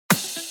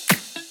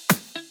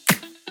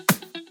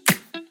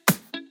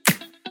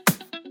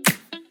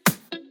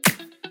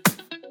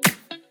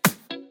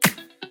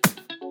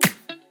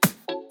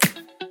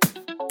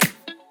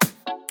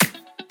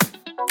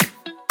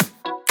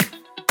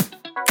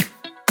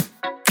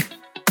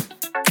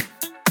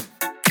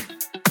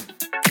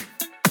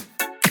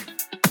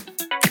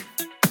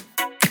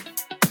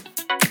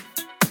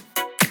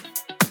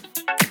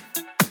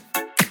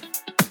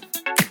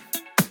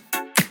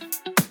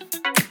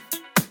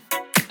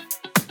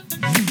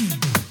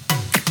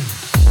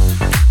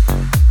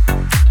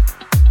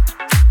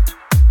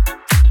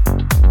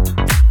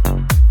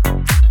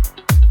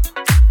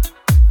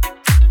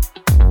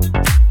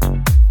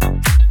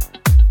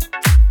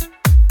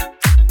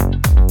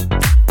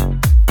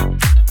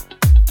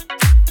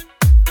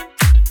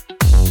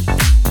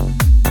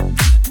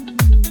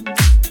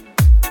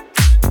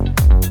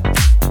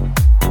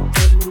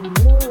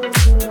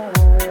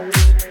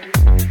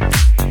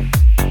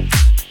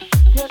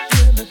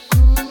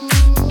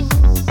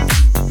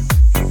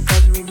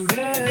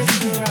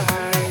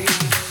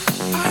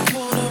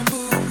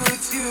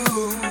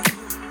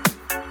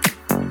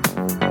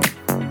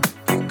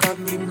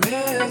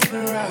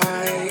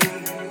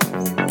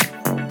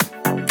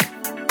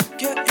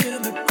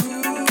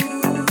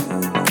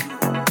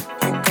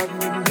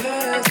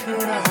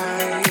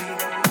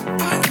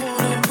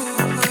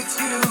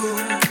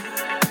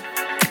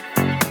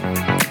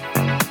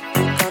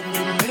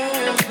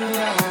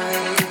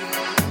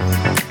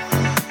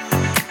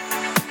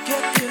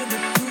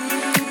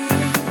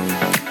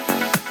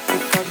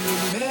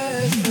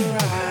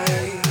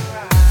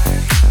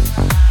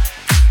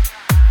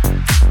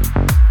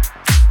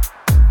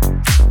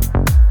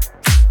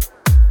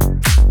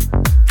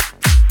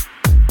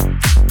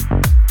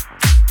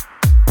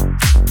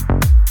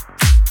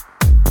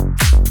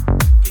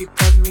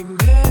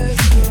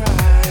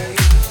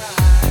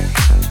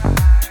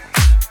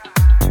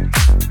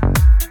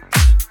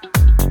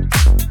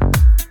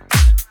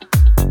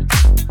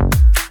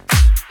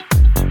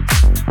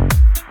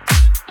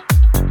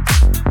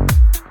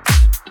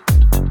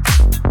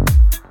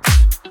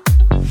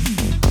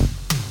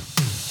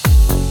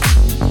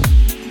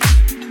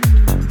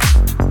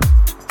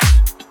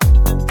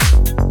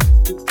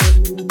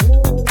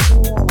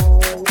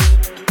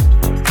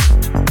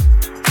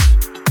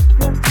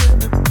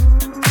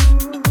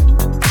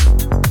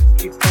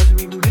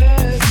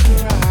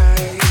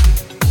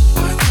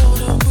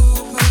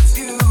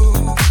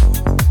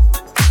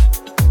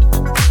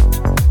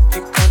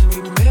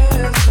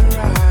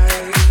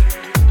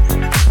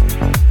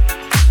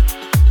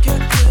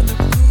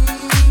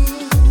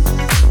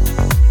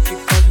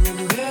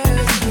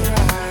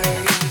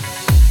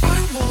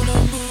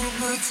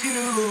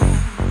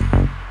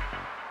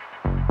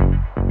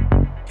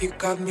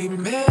got me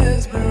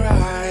mesmerized.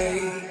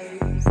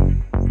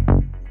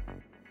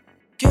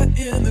 Get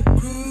in the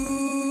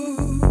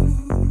groove.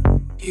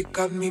 You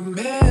got me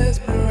mesmerized.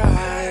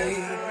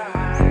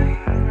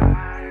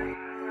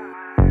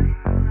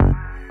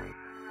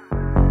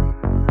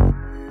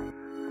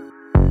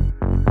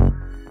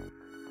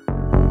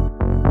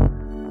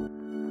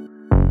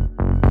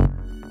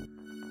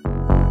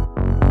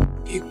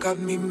 You got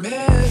me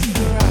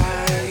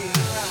mesmerized.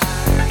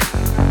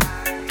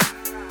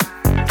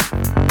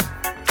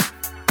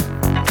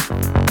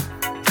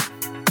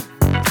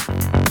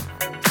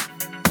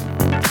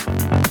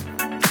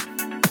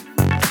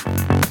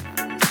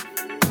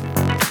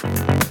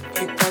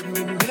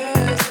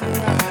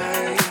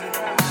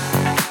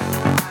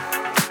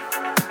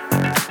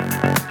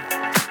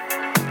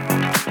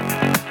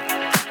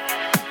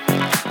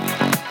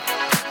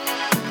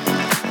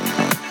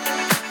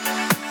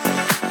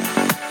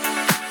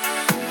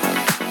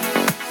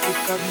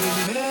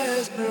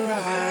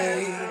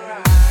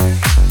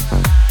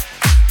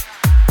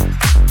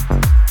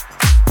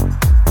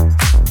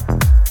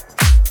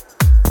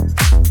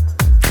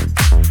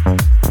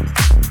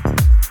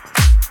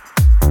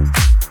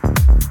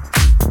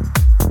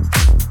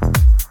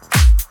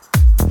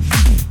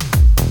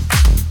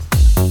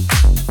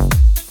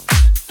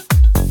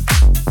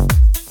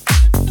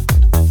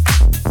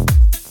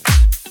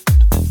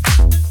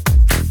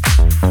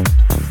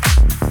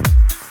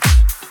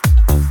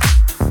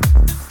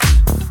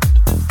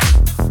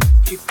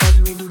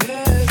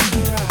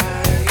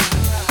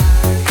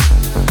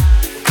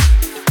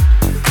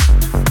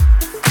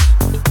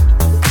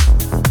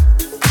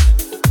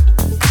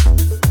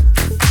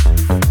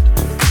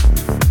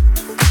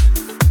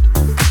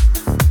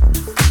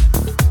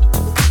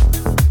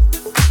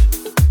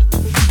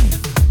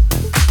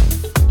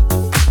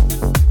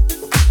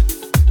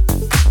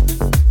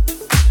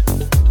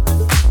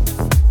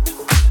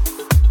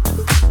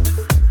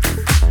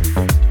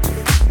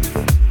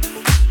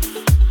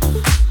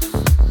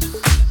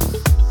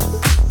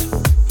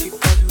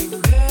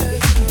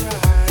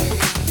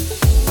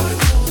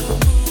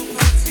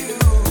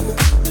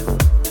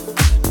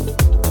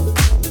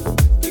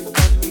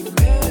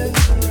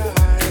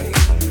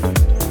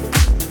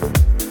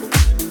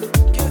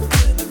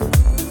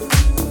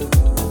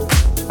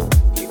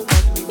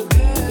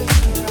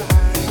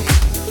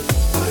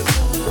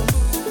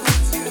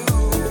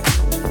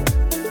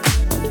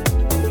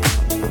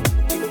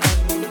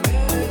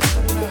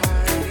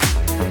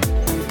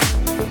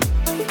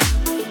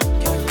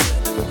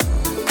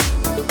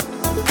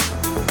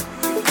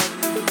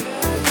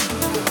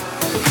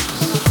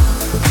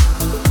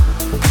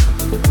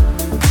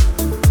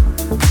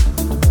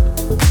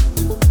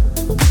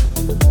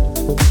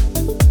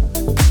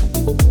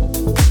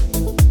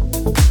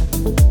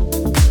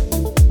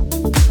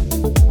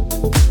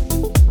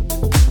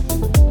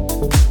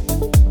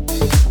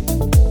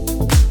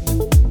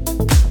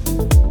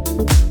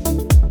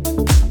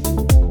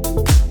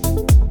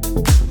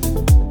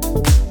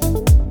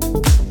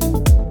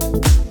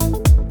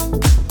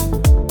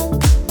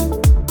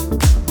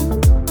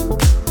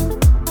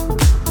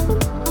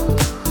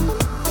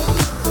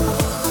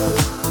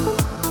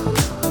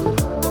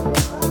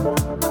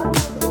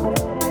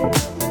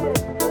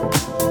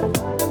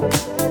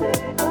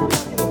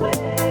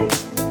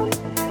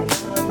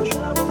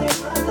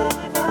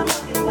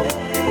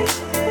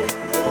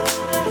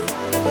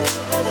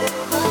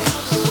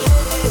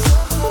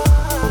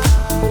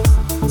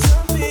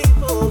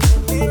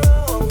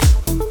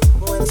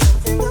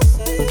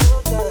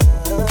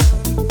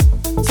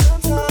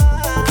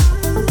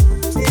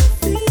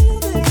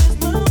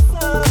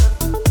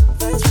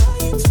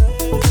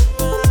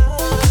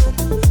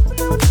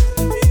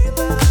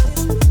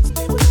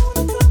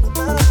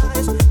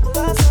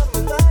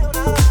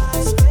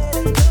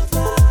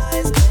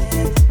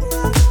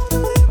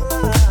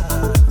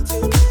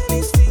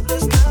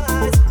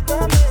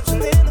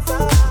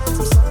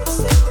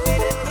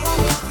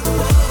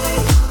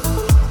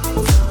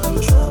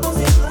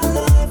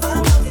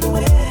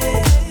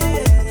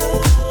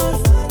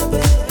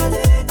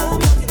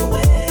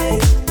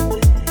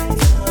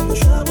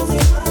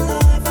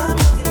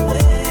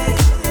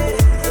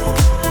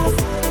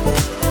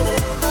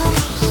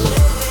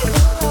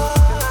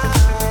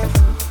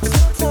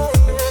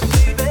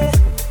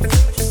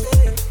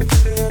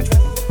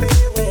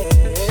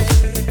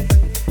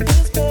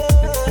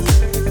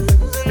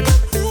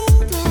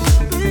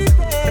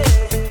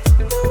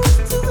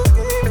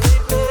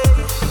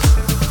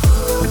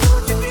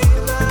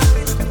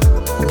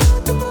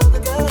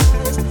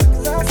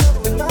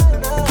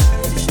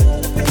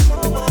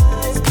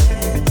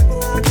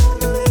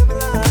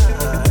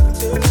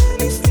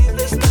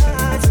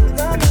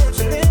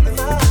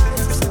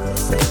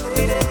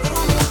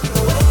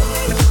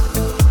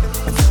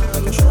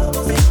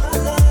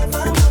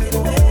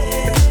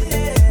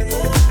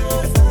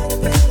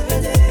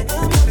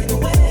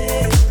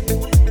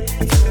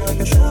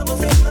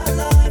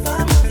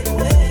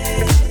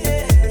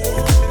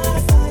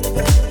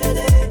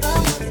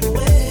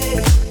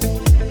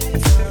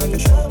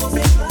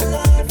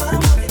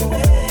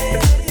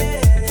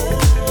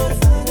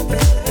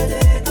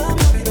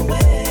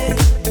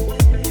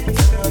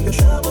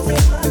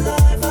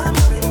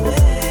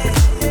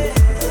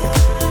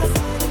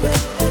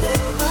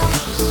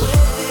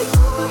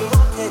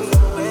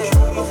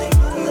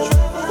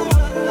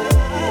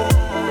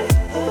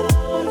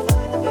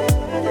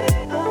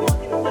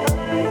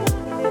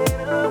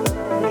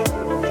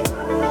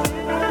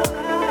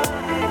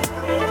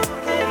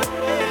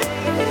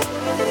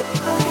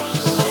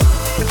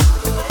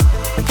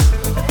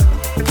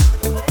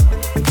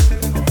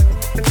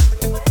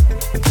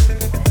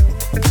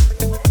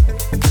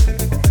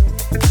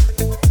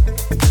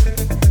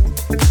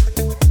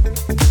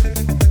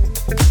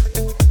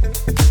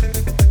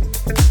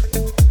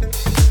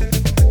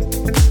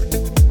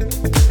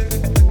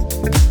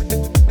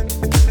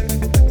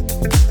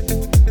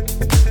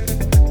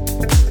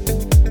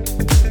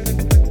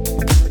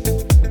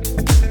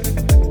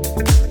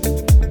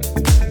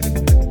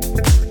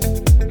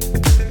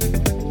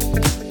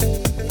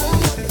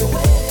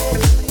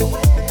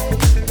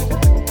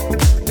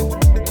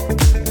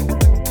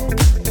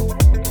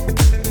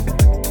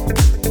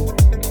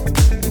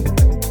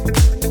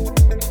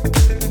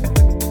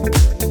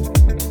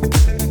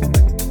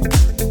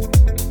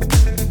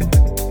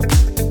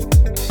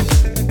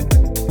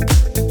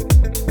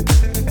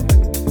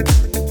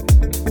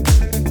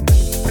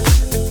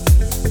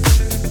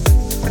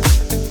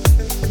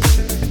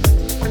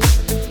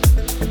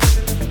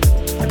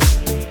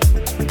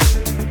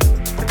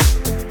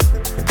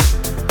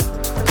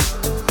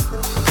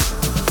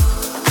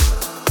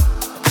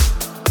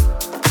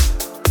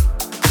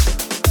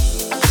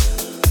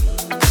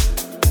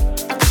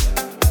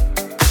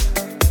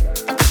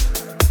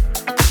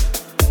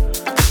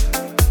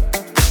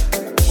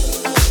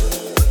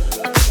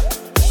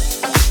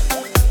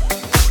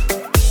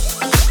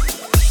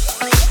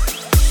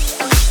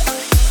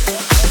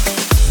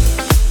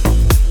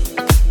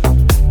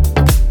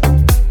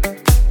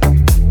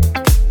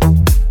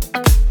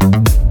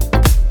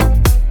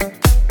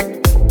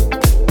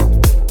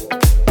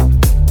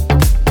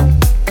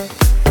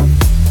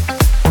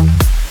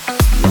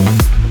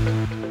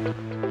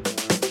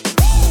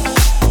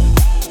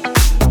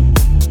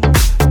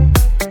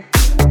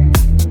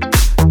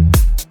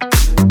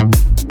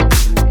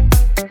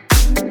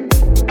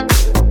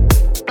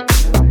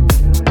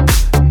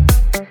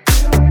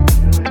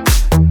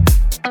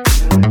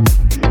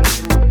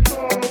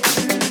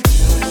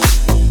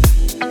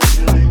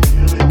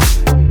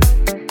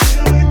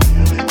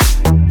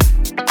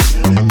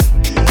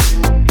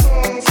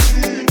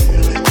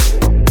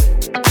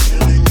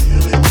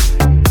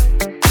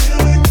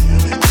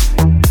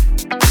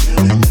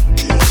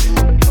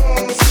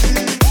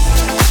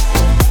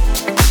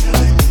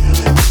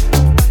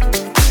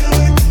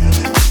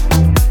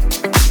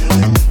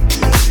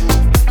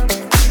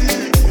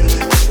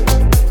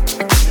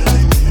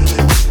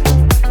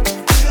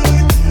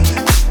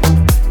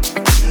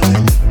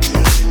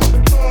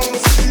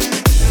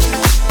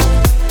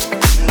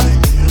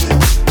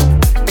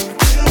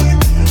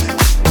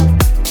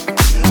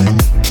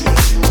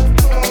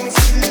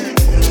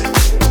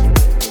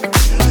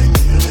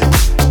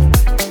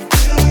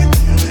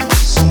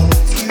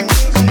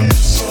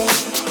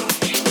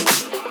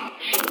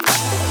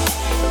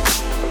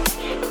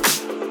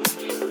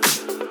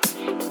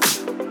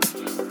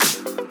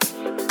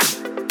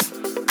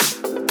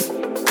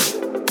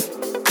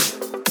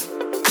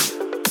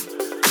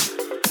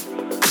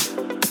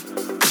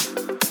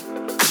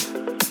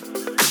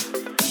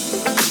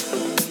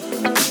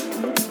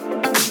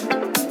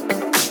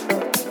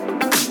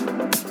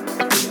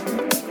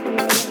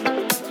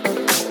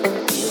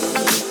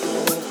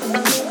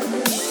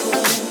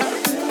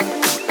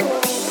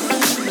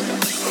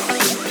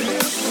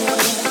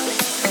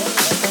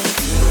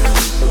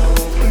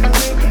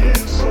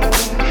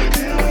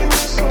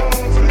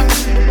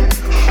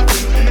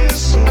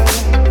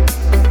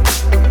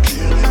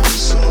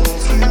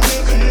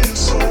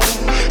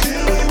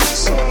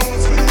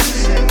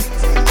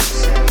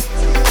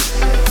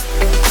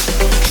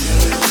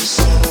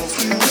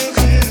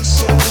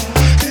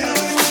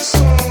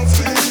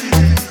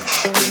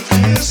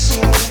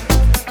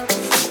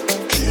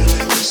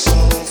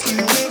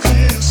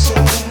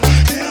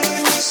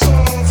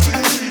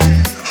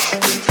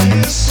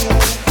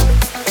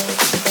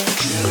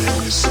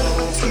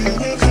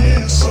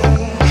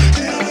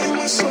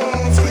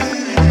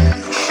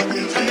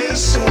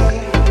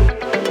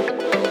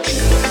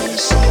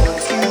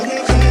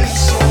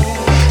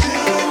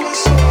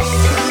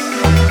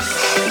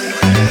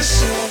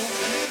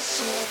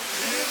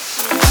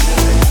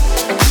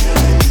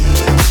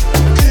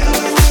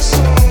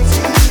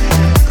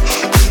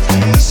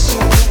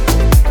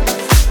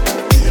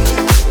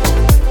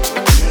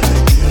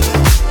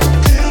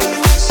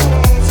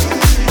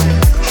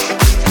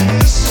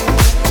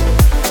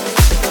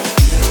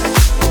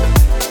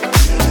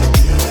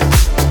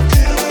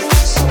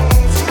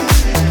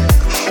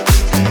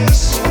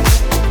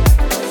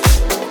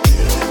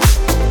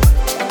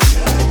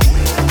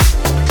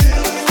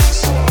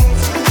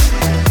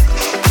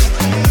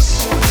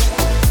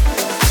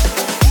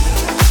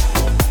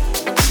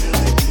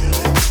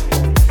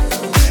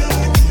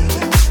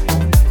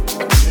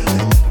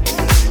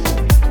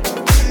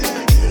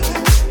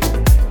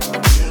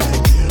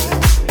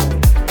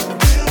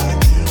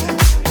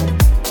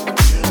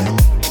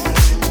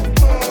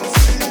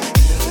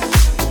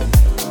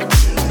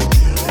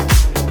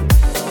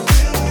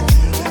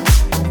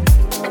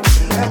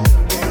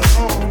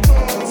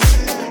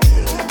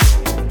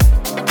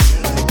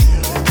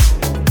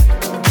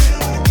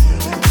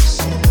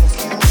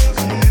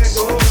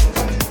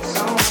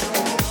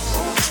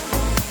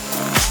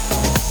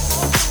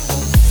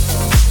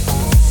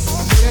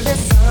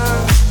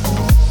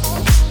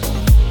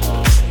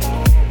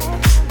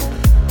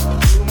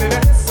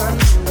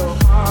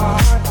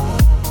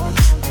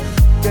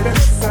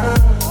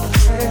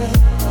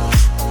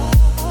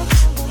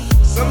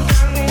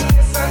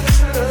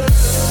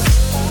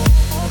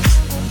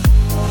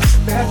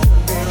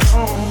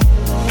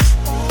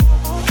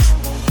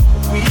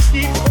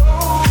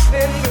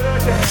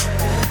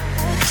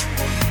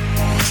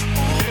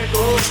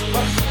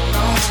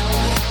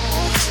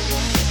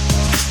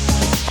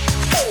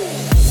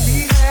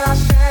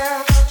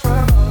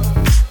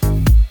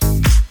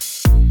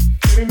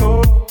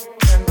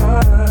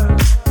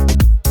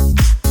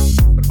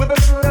 With a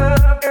little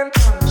love and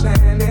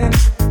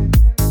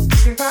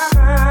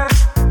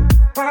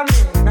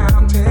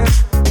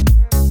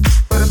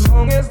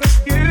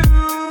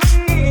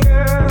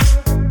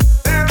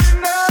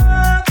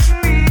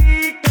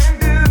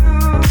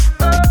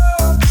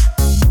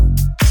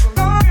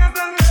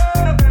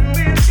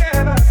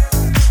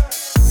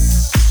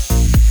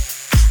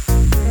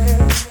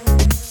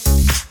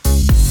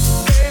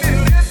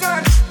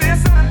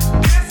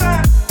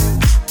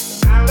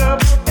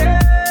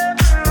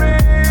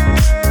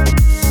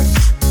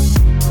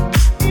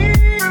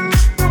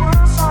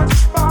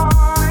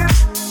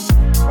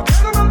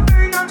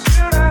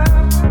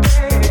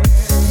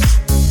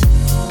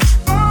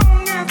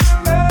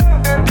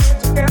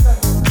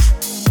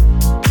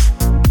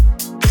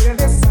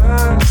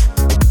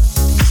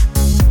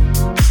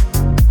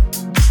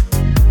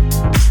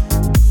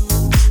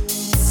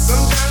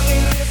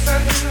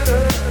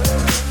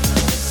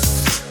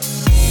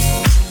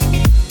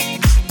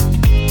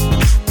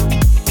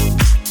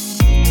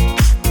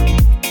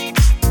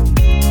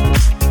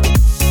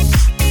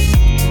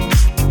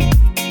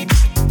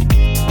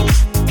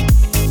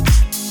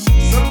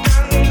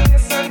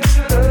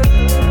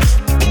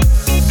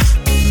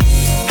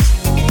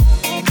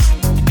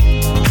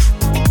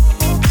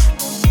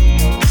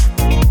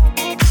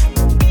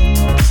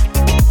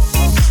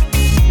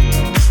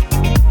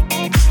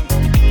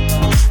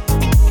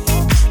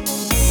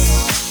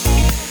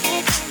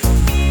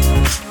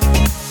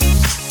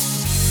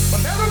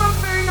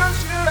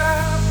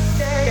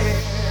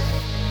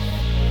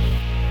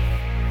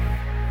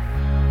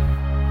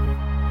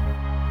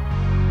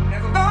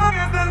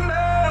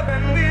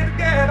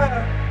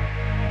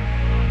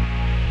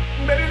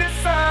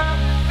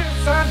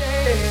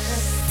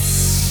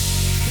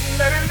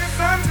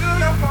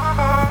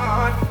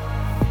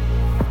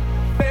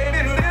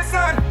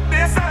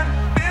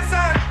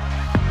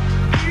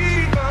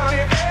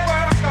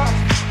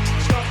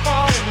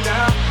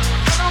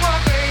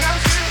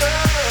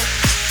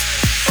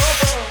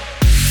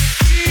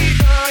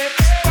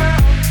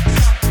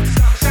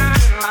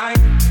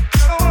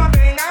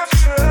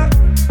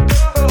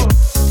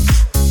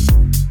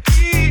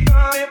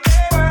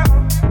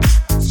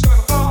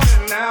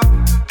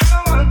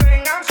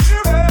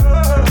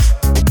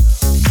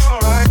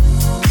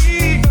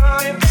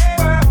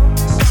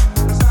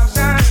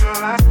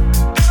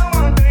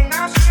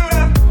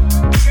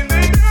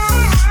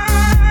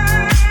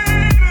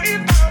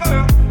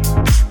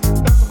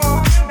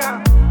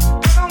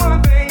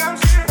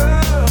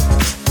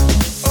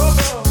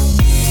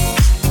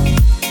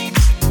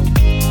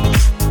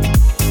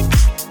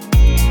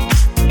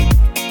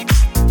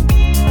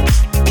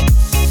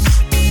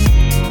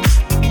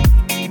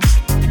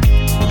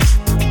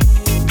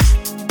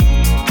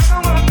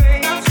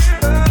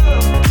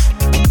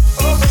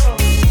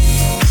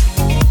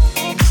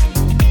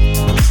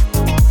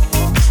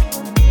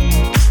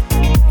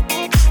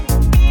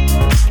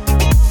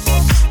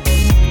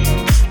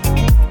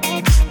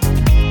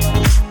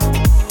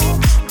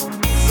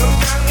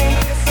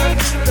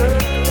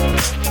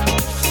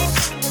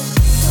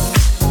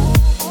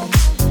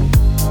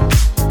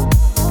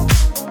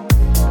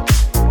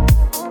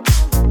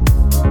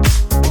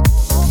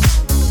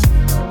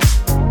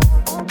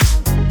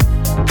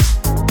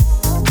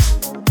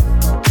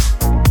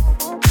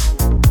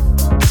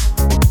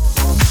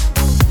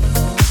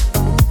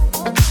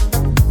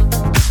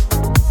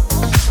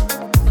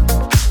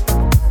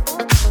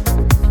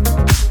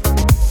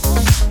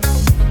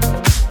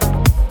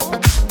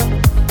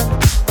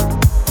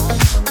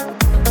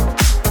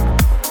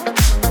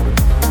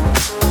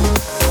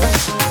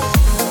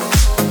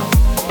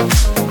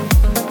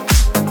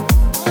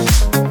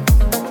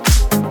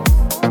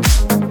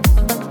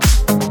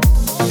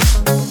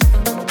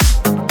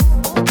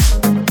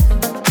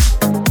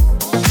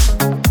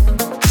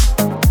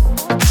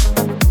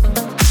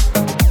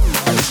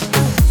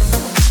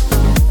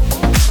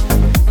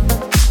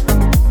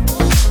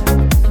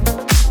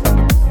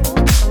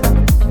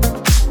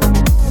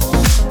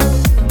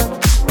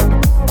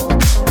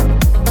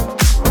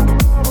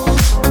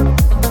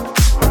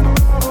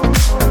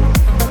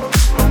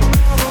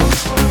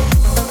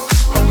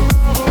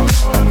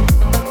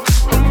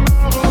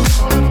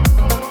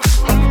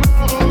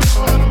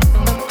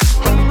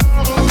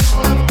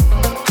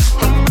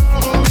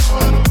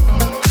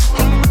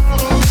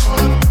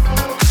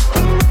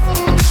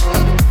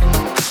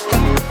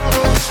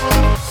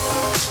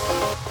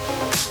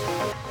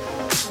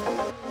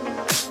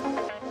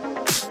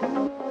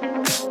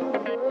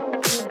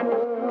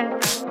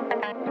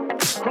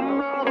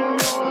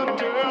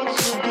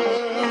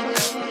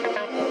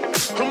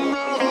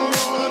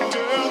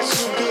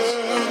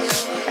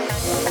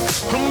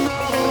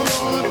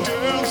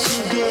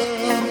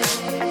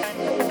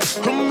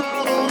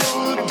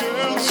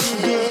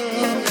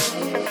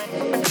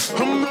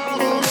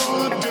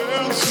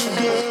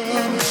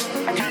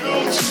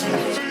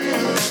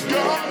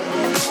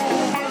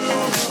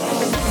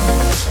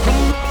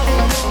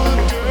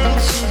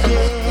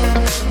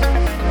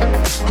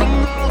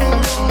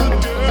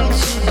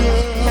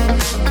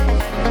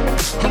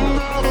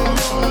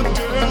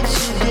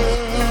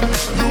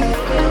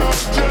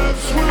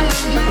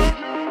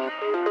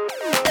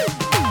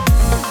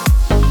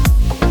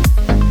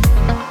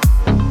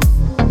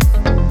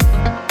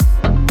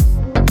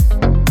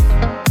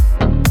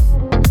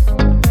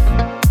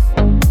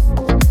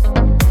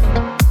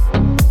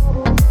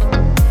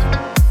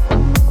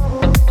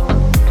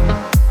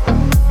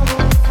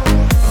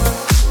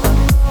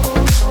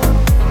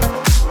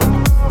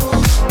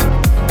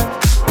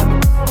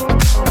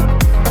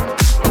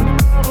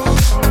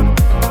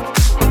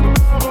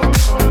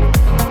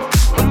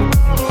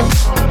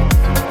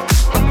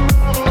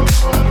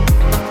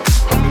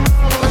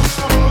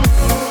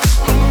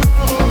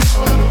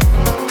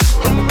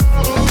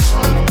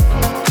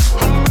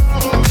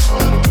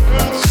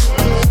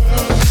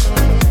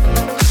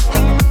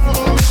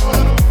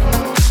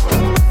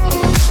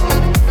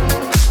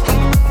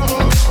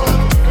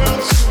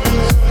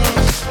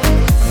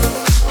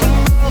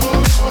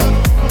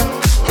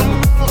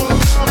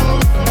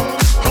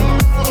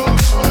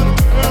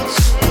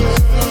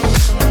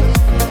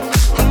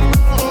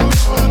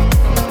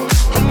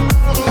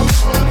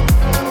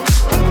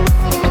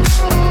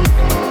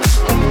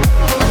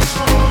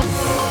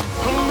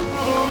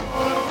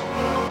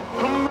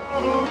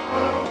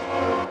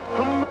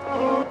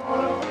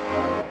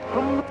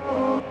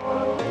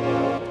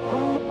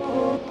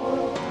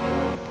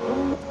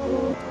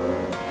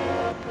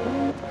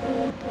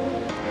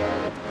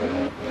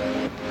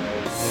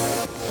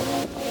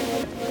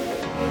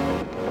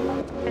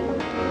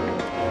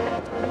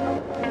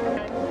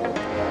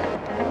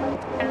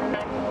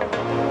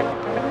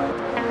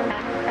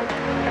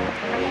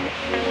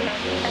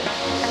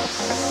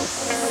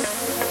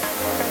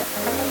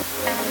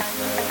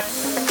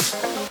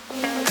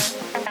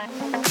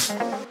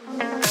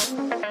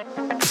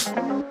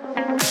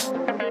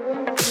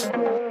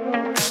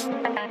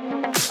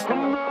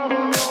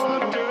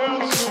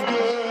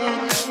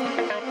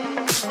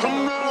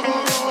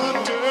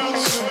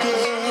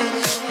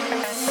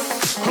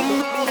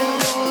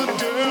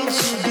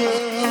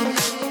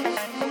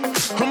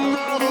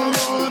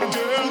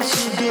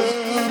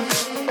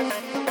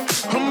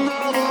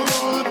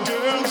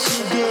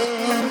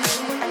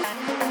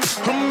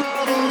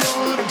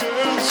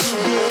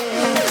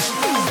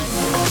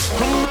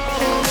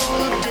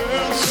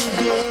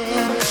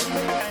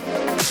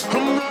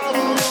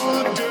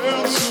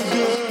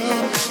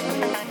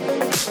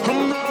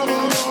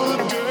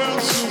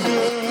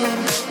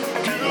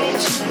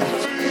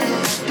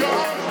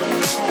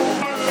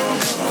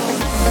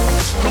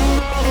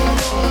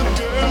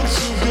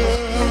Dance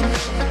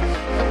again.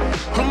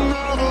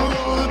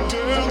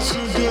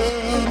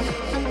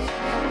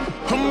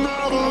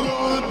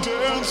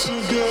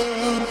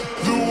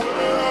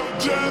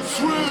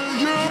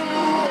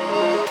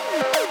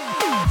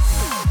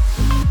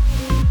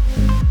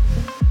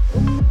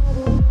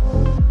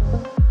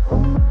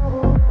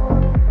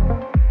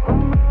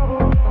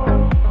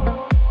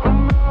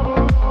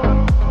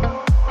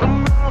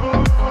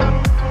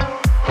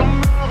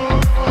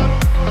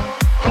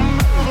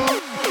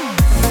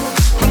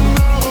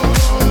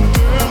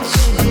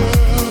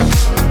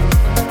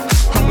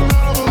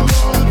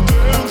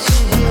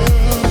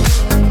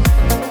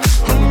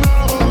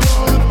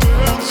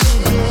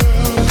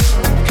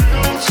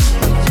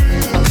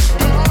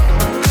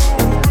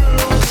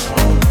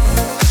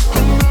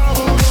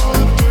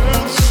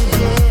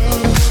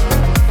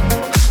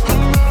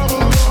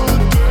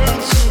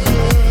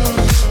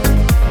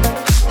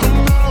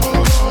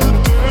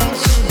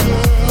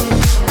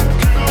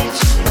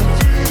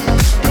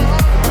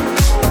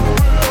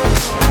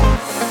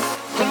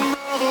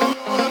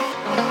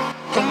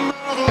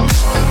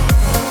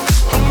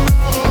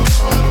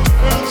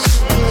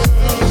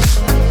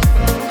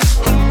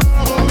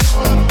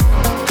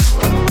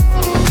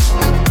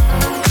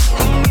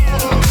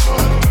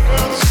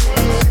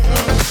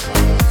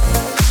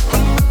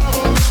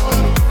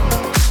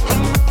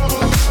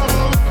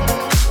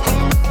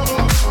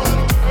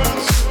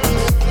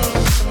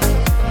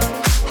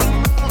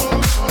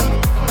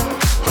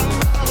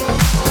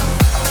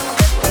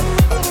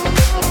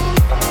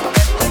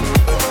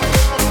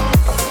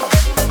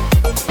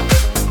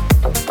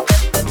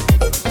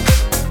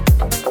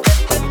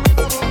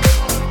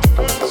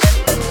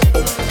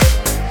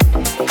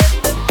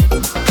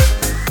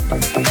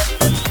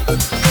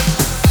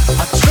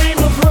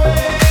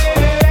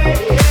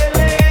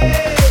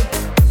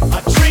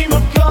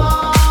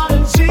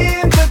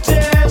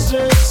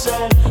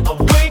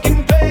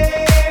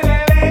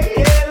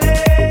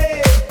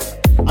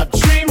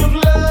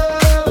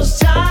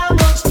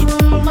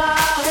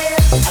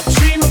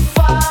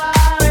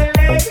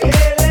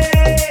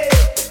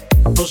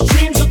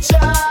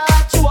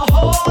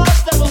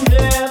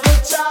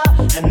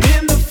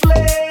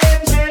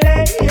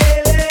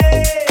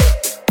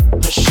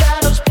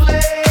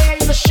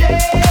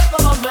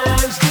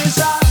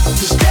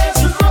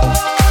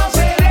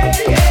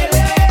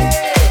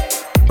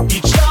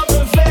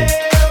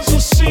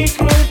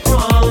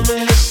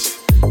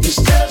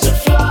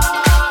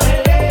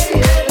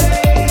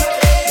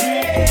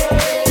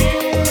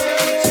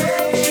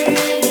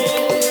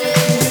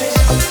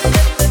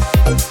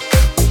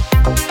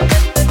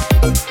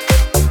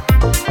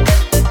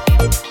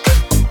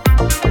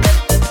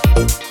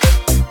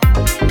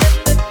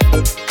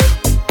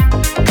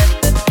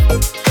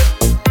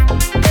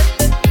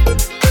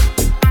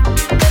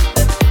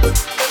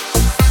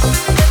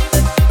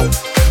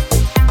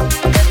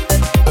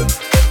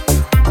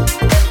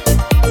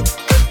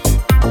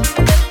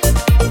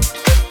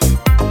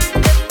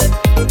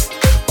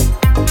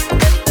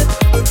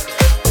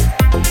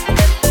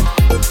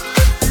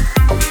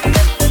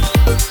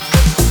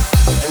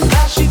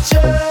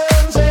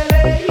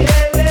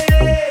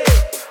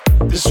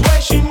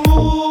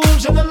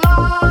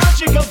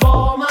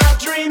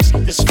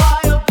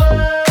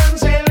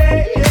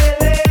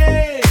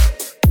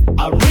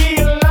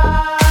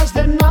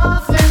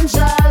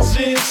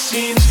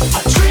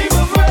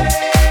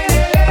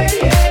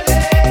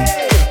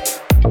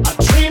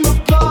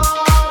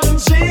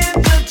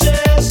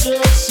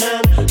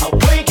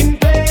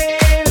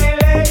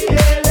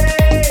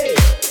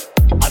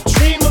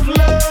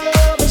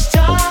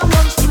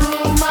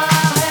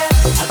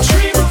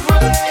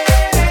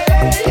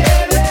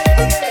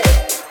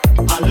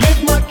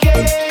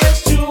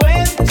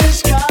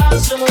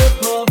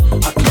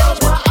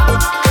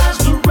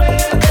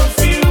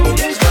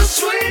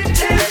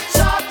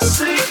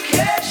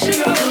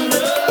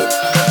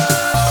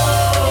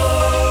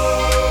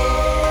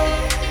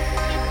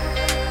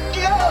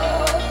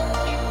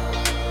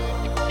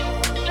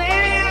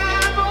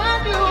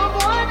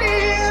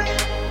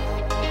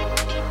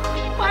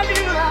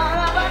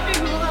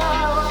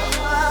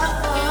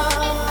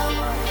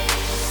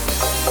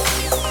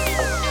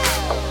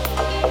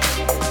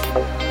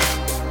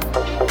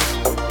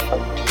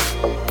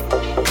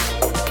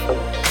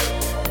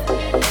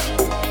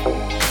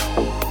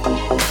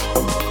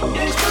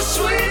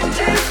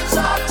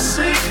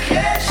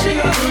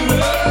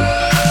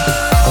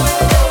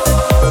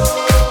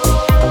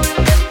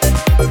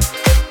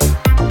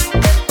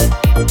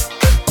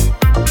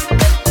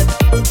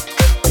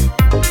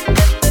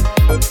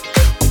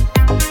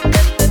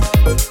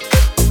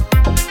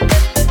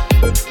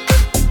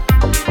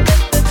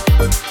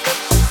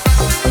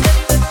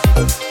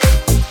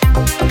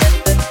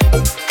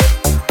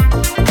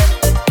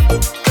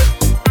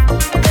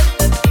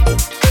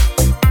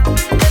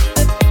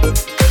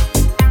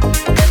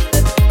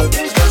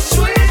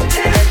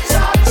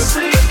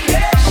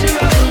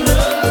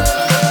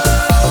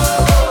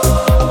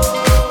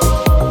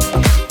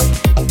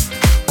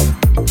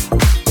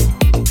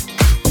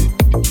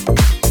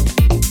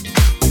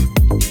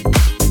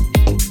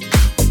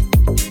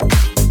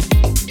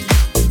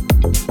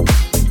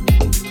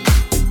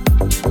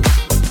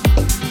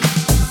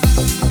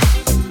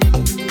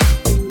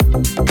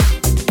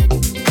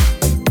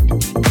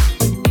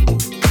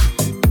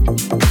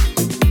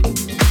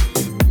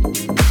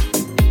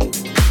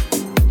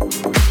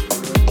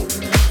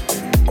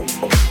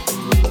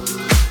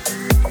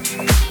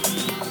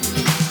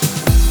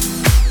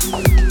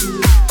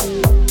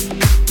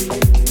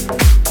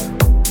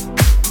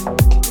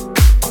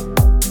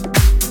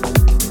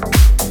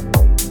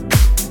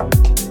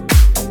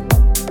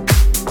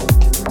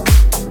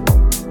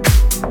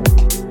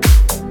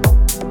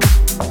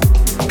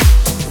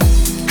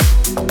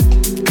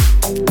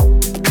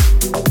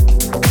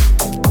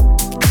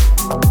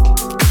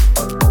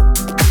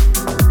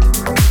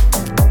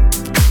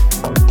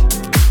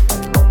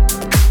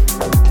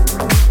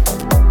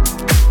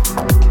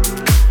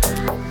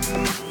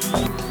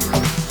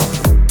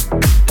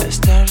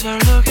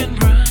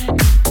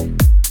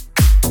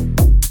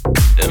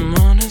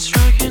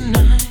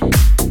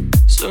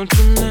 So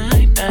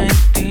tonight I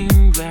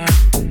think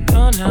we're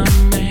gonna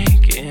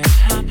make it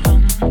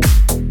happen.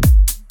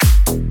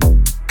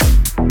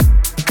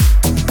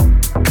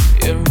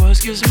 Your voice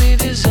gives me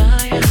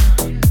desire.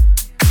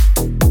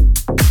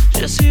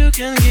 Just you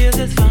can give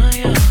that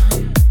fire.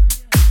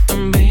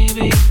 And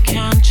baby,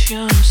 can't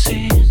you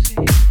see?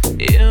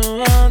 You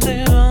are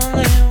the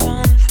only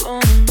one for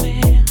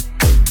me.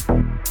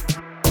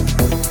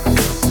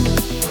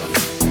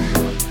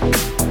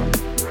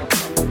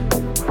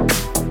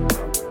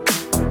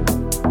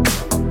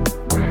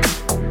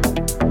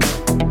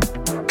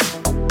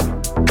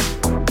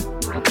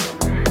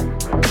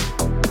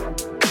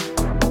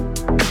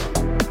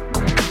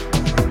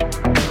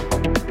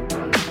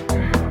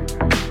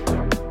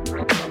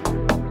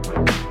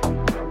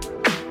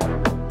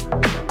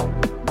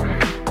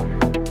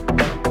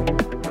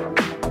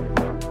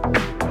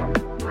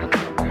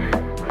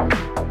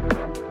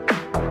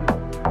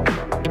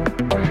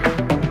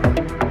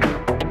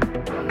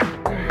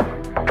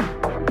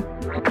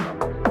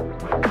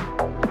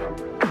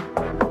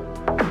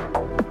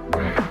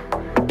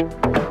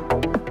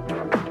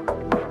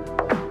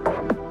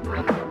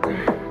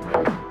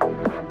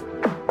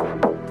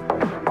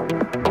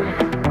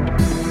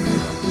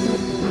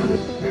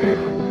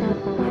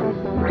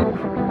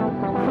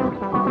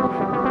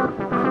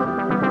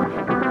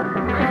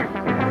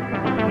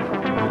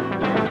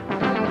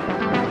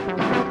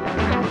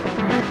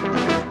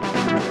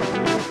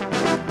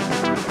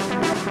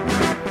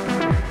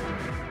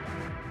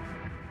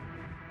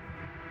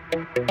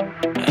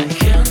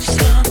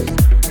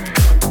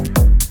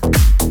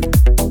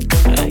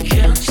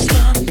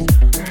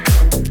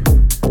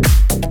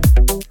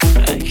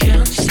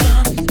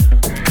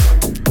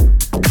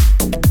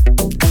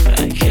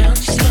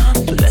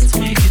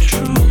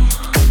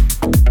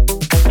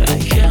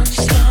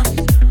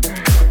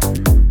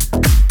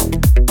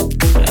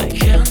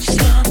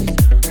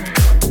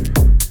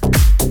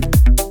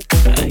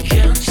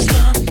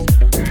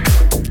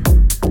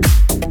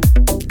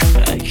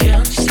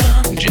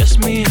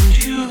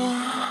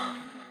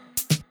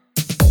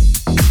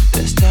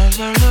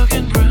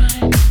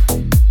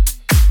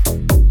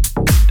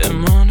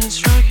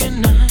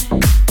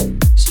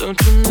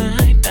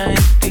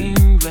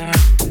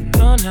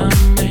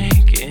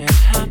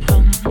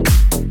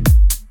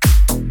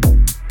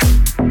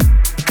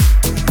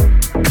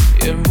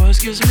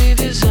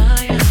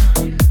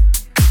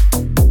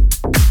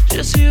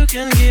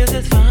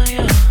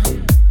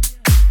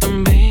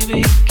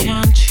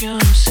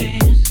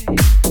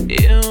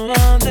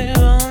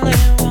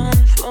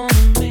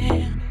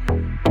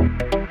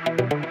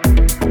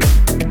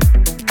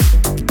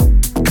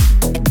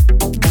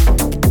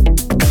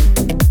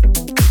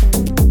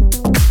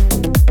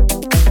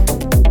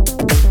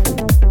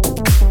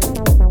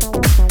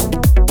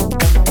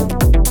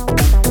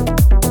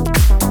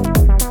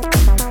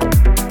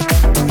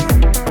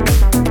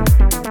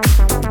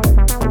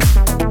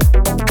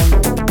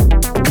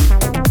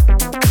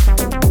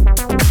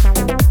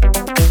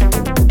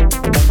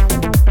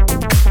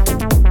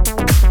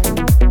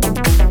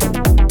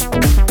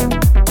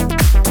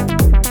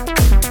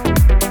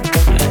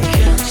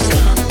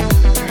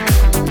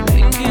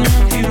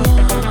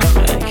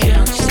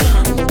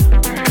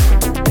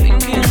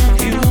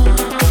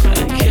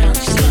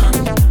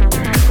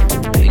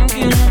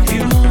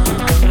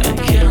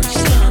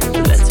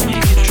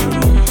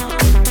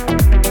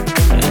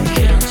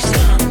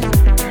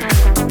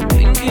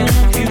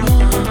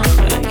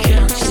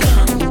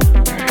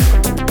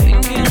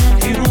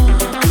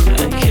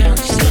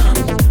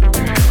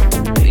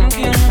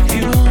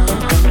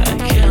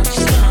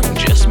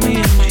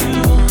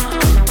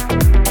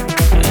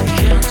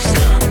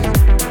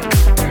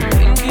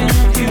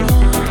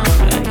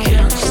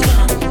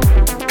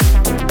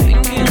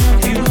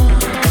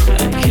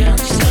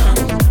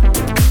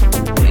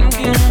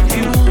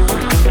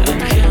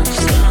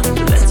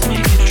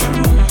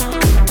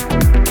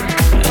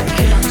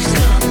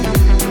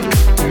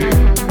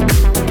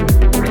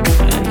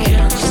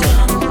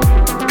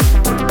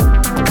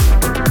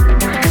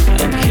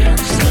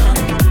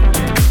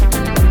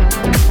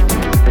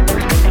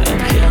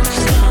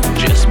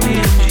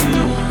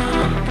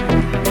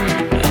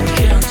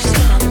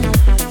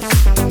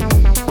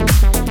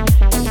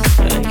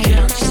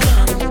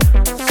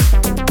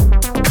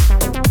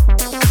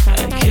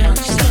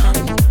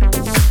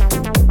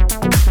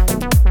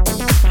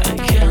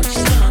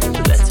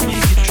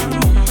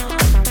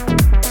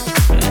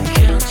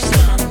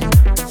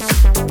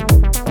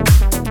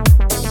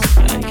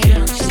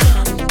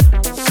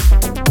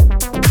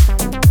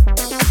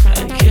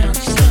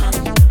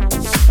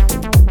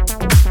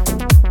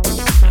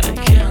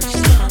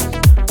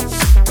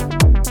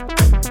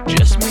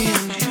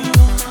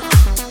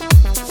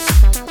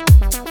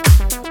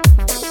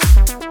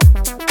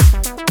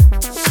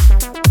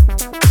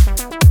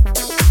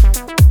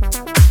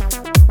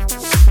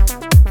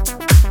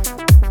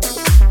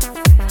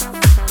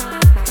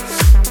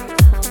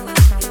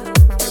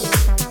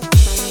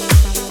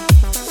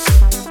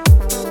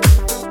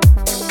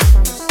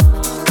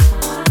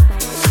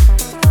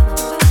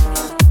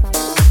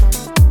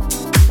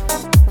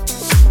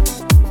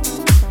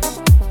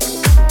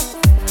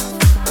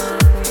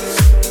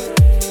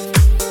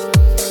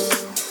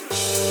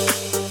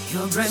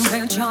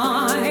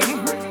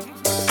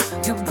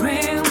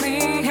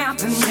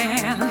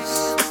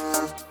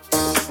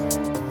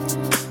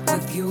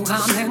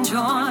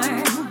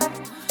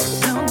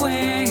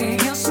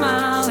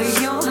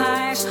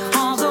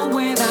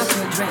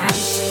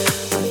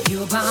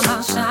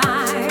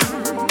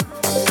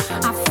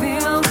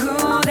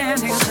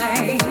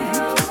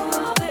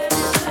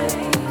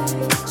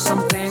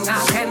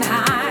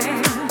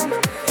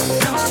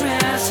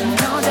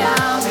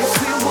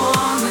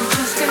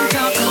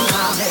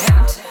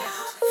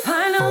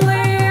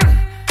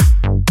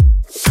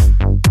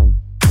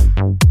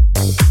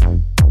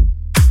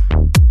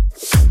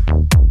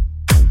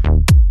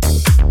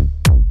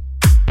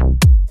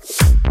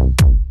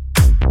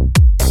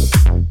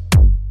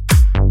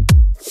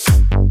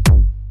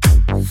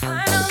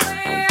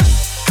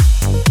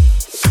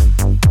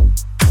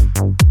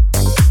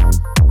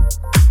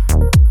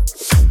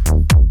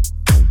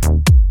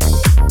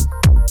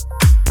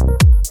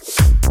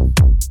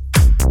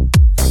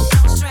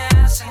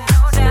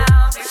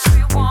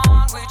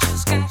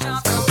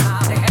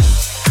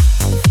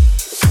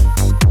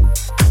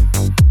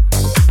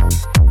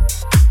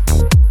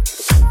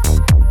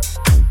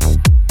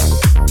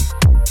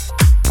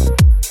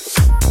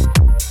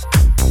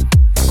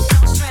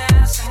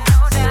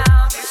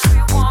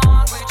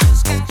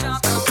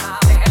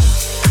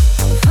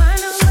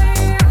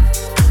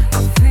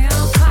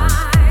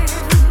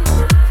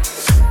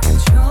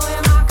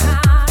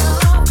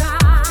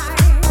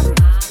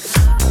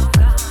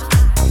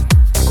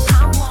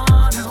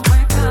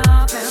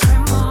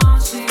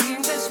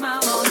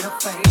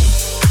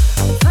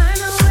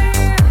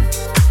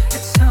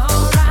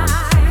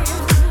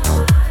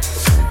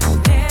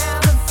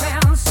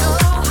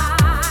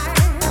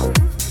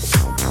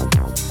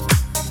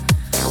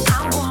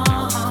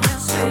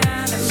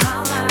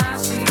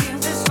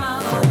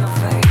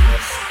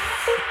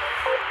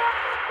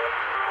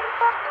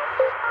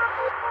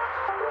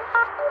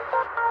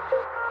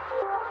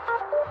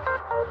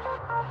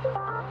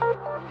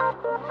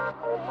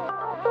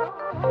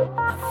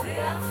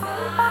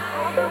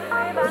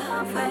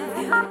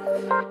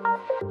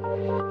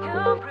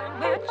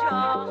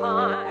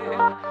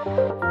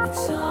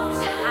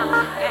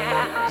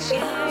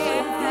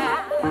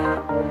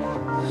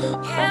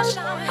 Yes,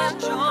 I'm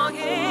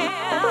enjoying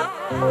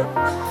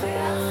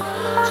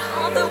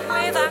all the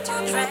way that you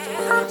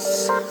dress.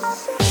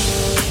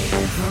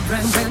 You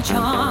bring me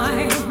joy,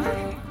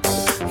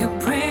 you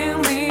bring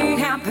me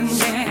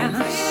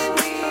happiness.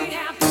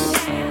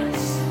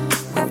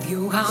 With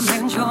you I'm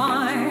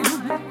enjoying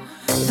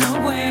the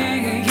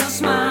way you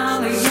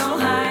smile in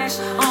your eyes,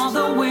 all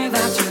the way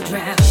that you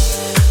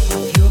dress.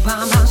 With you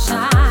by my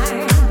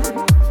side,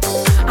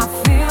 I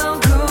feel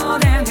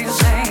good and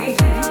insane.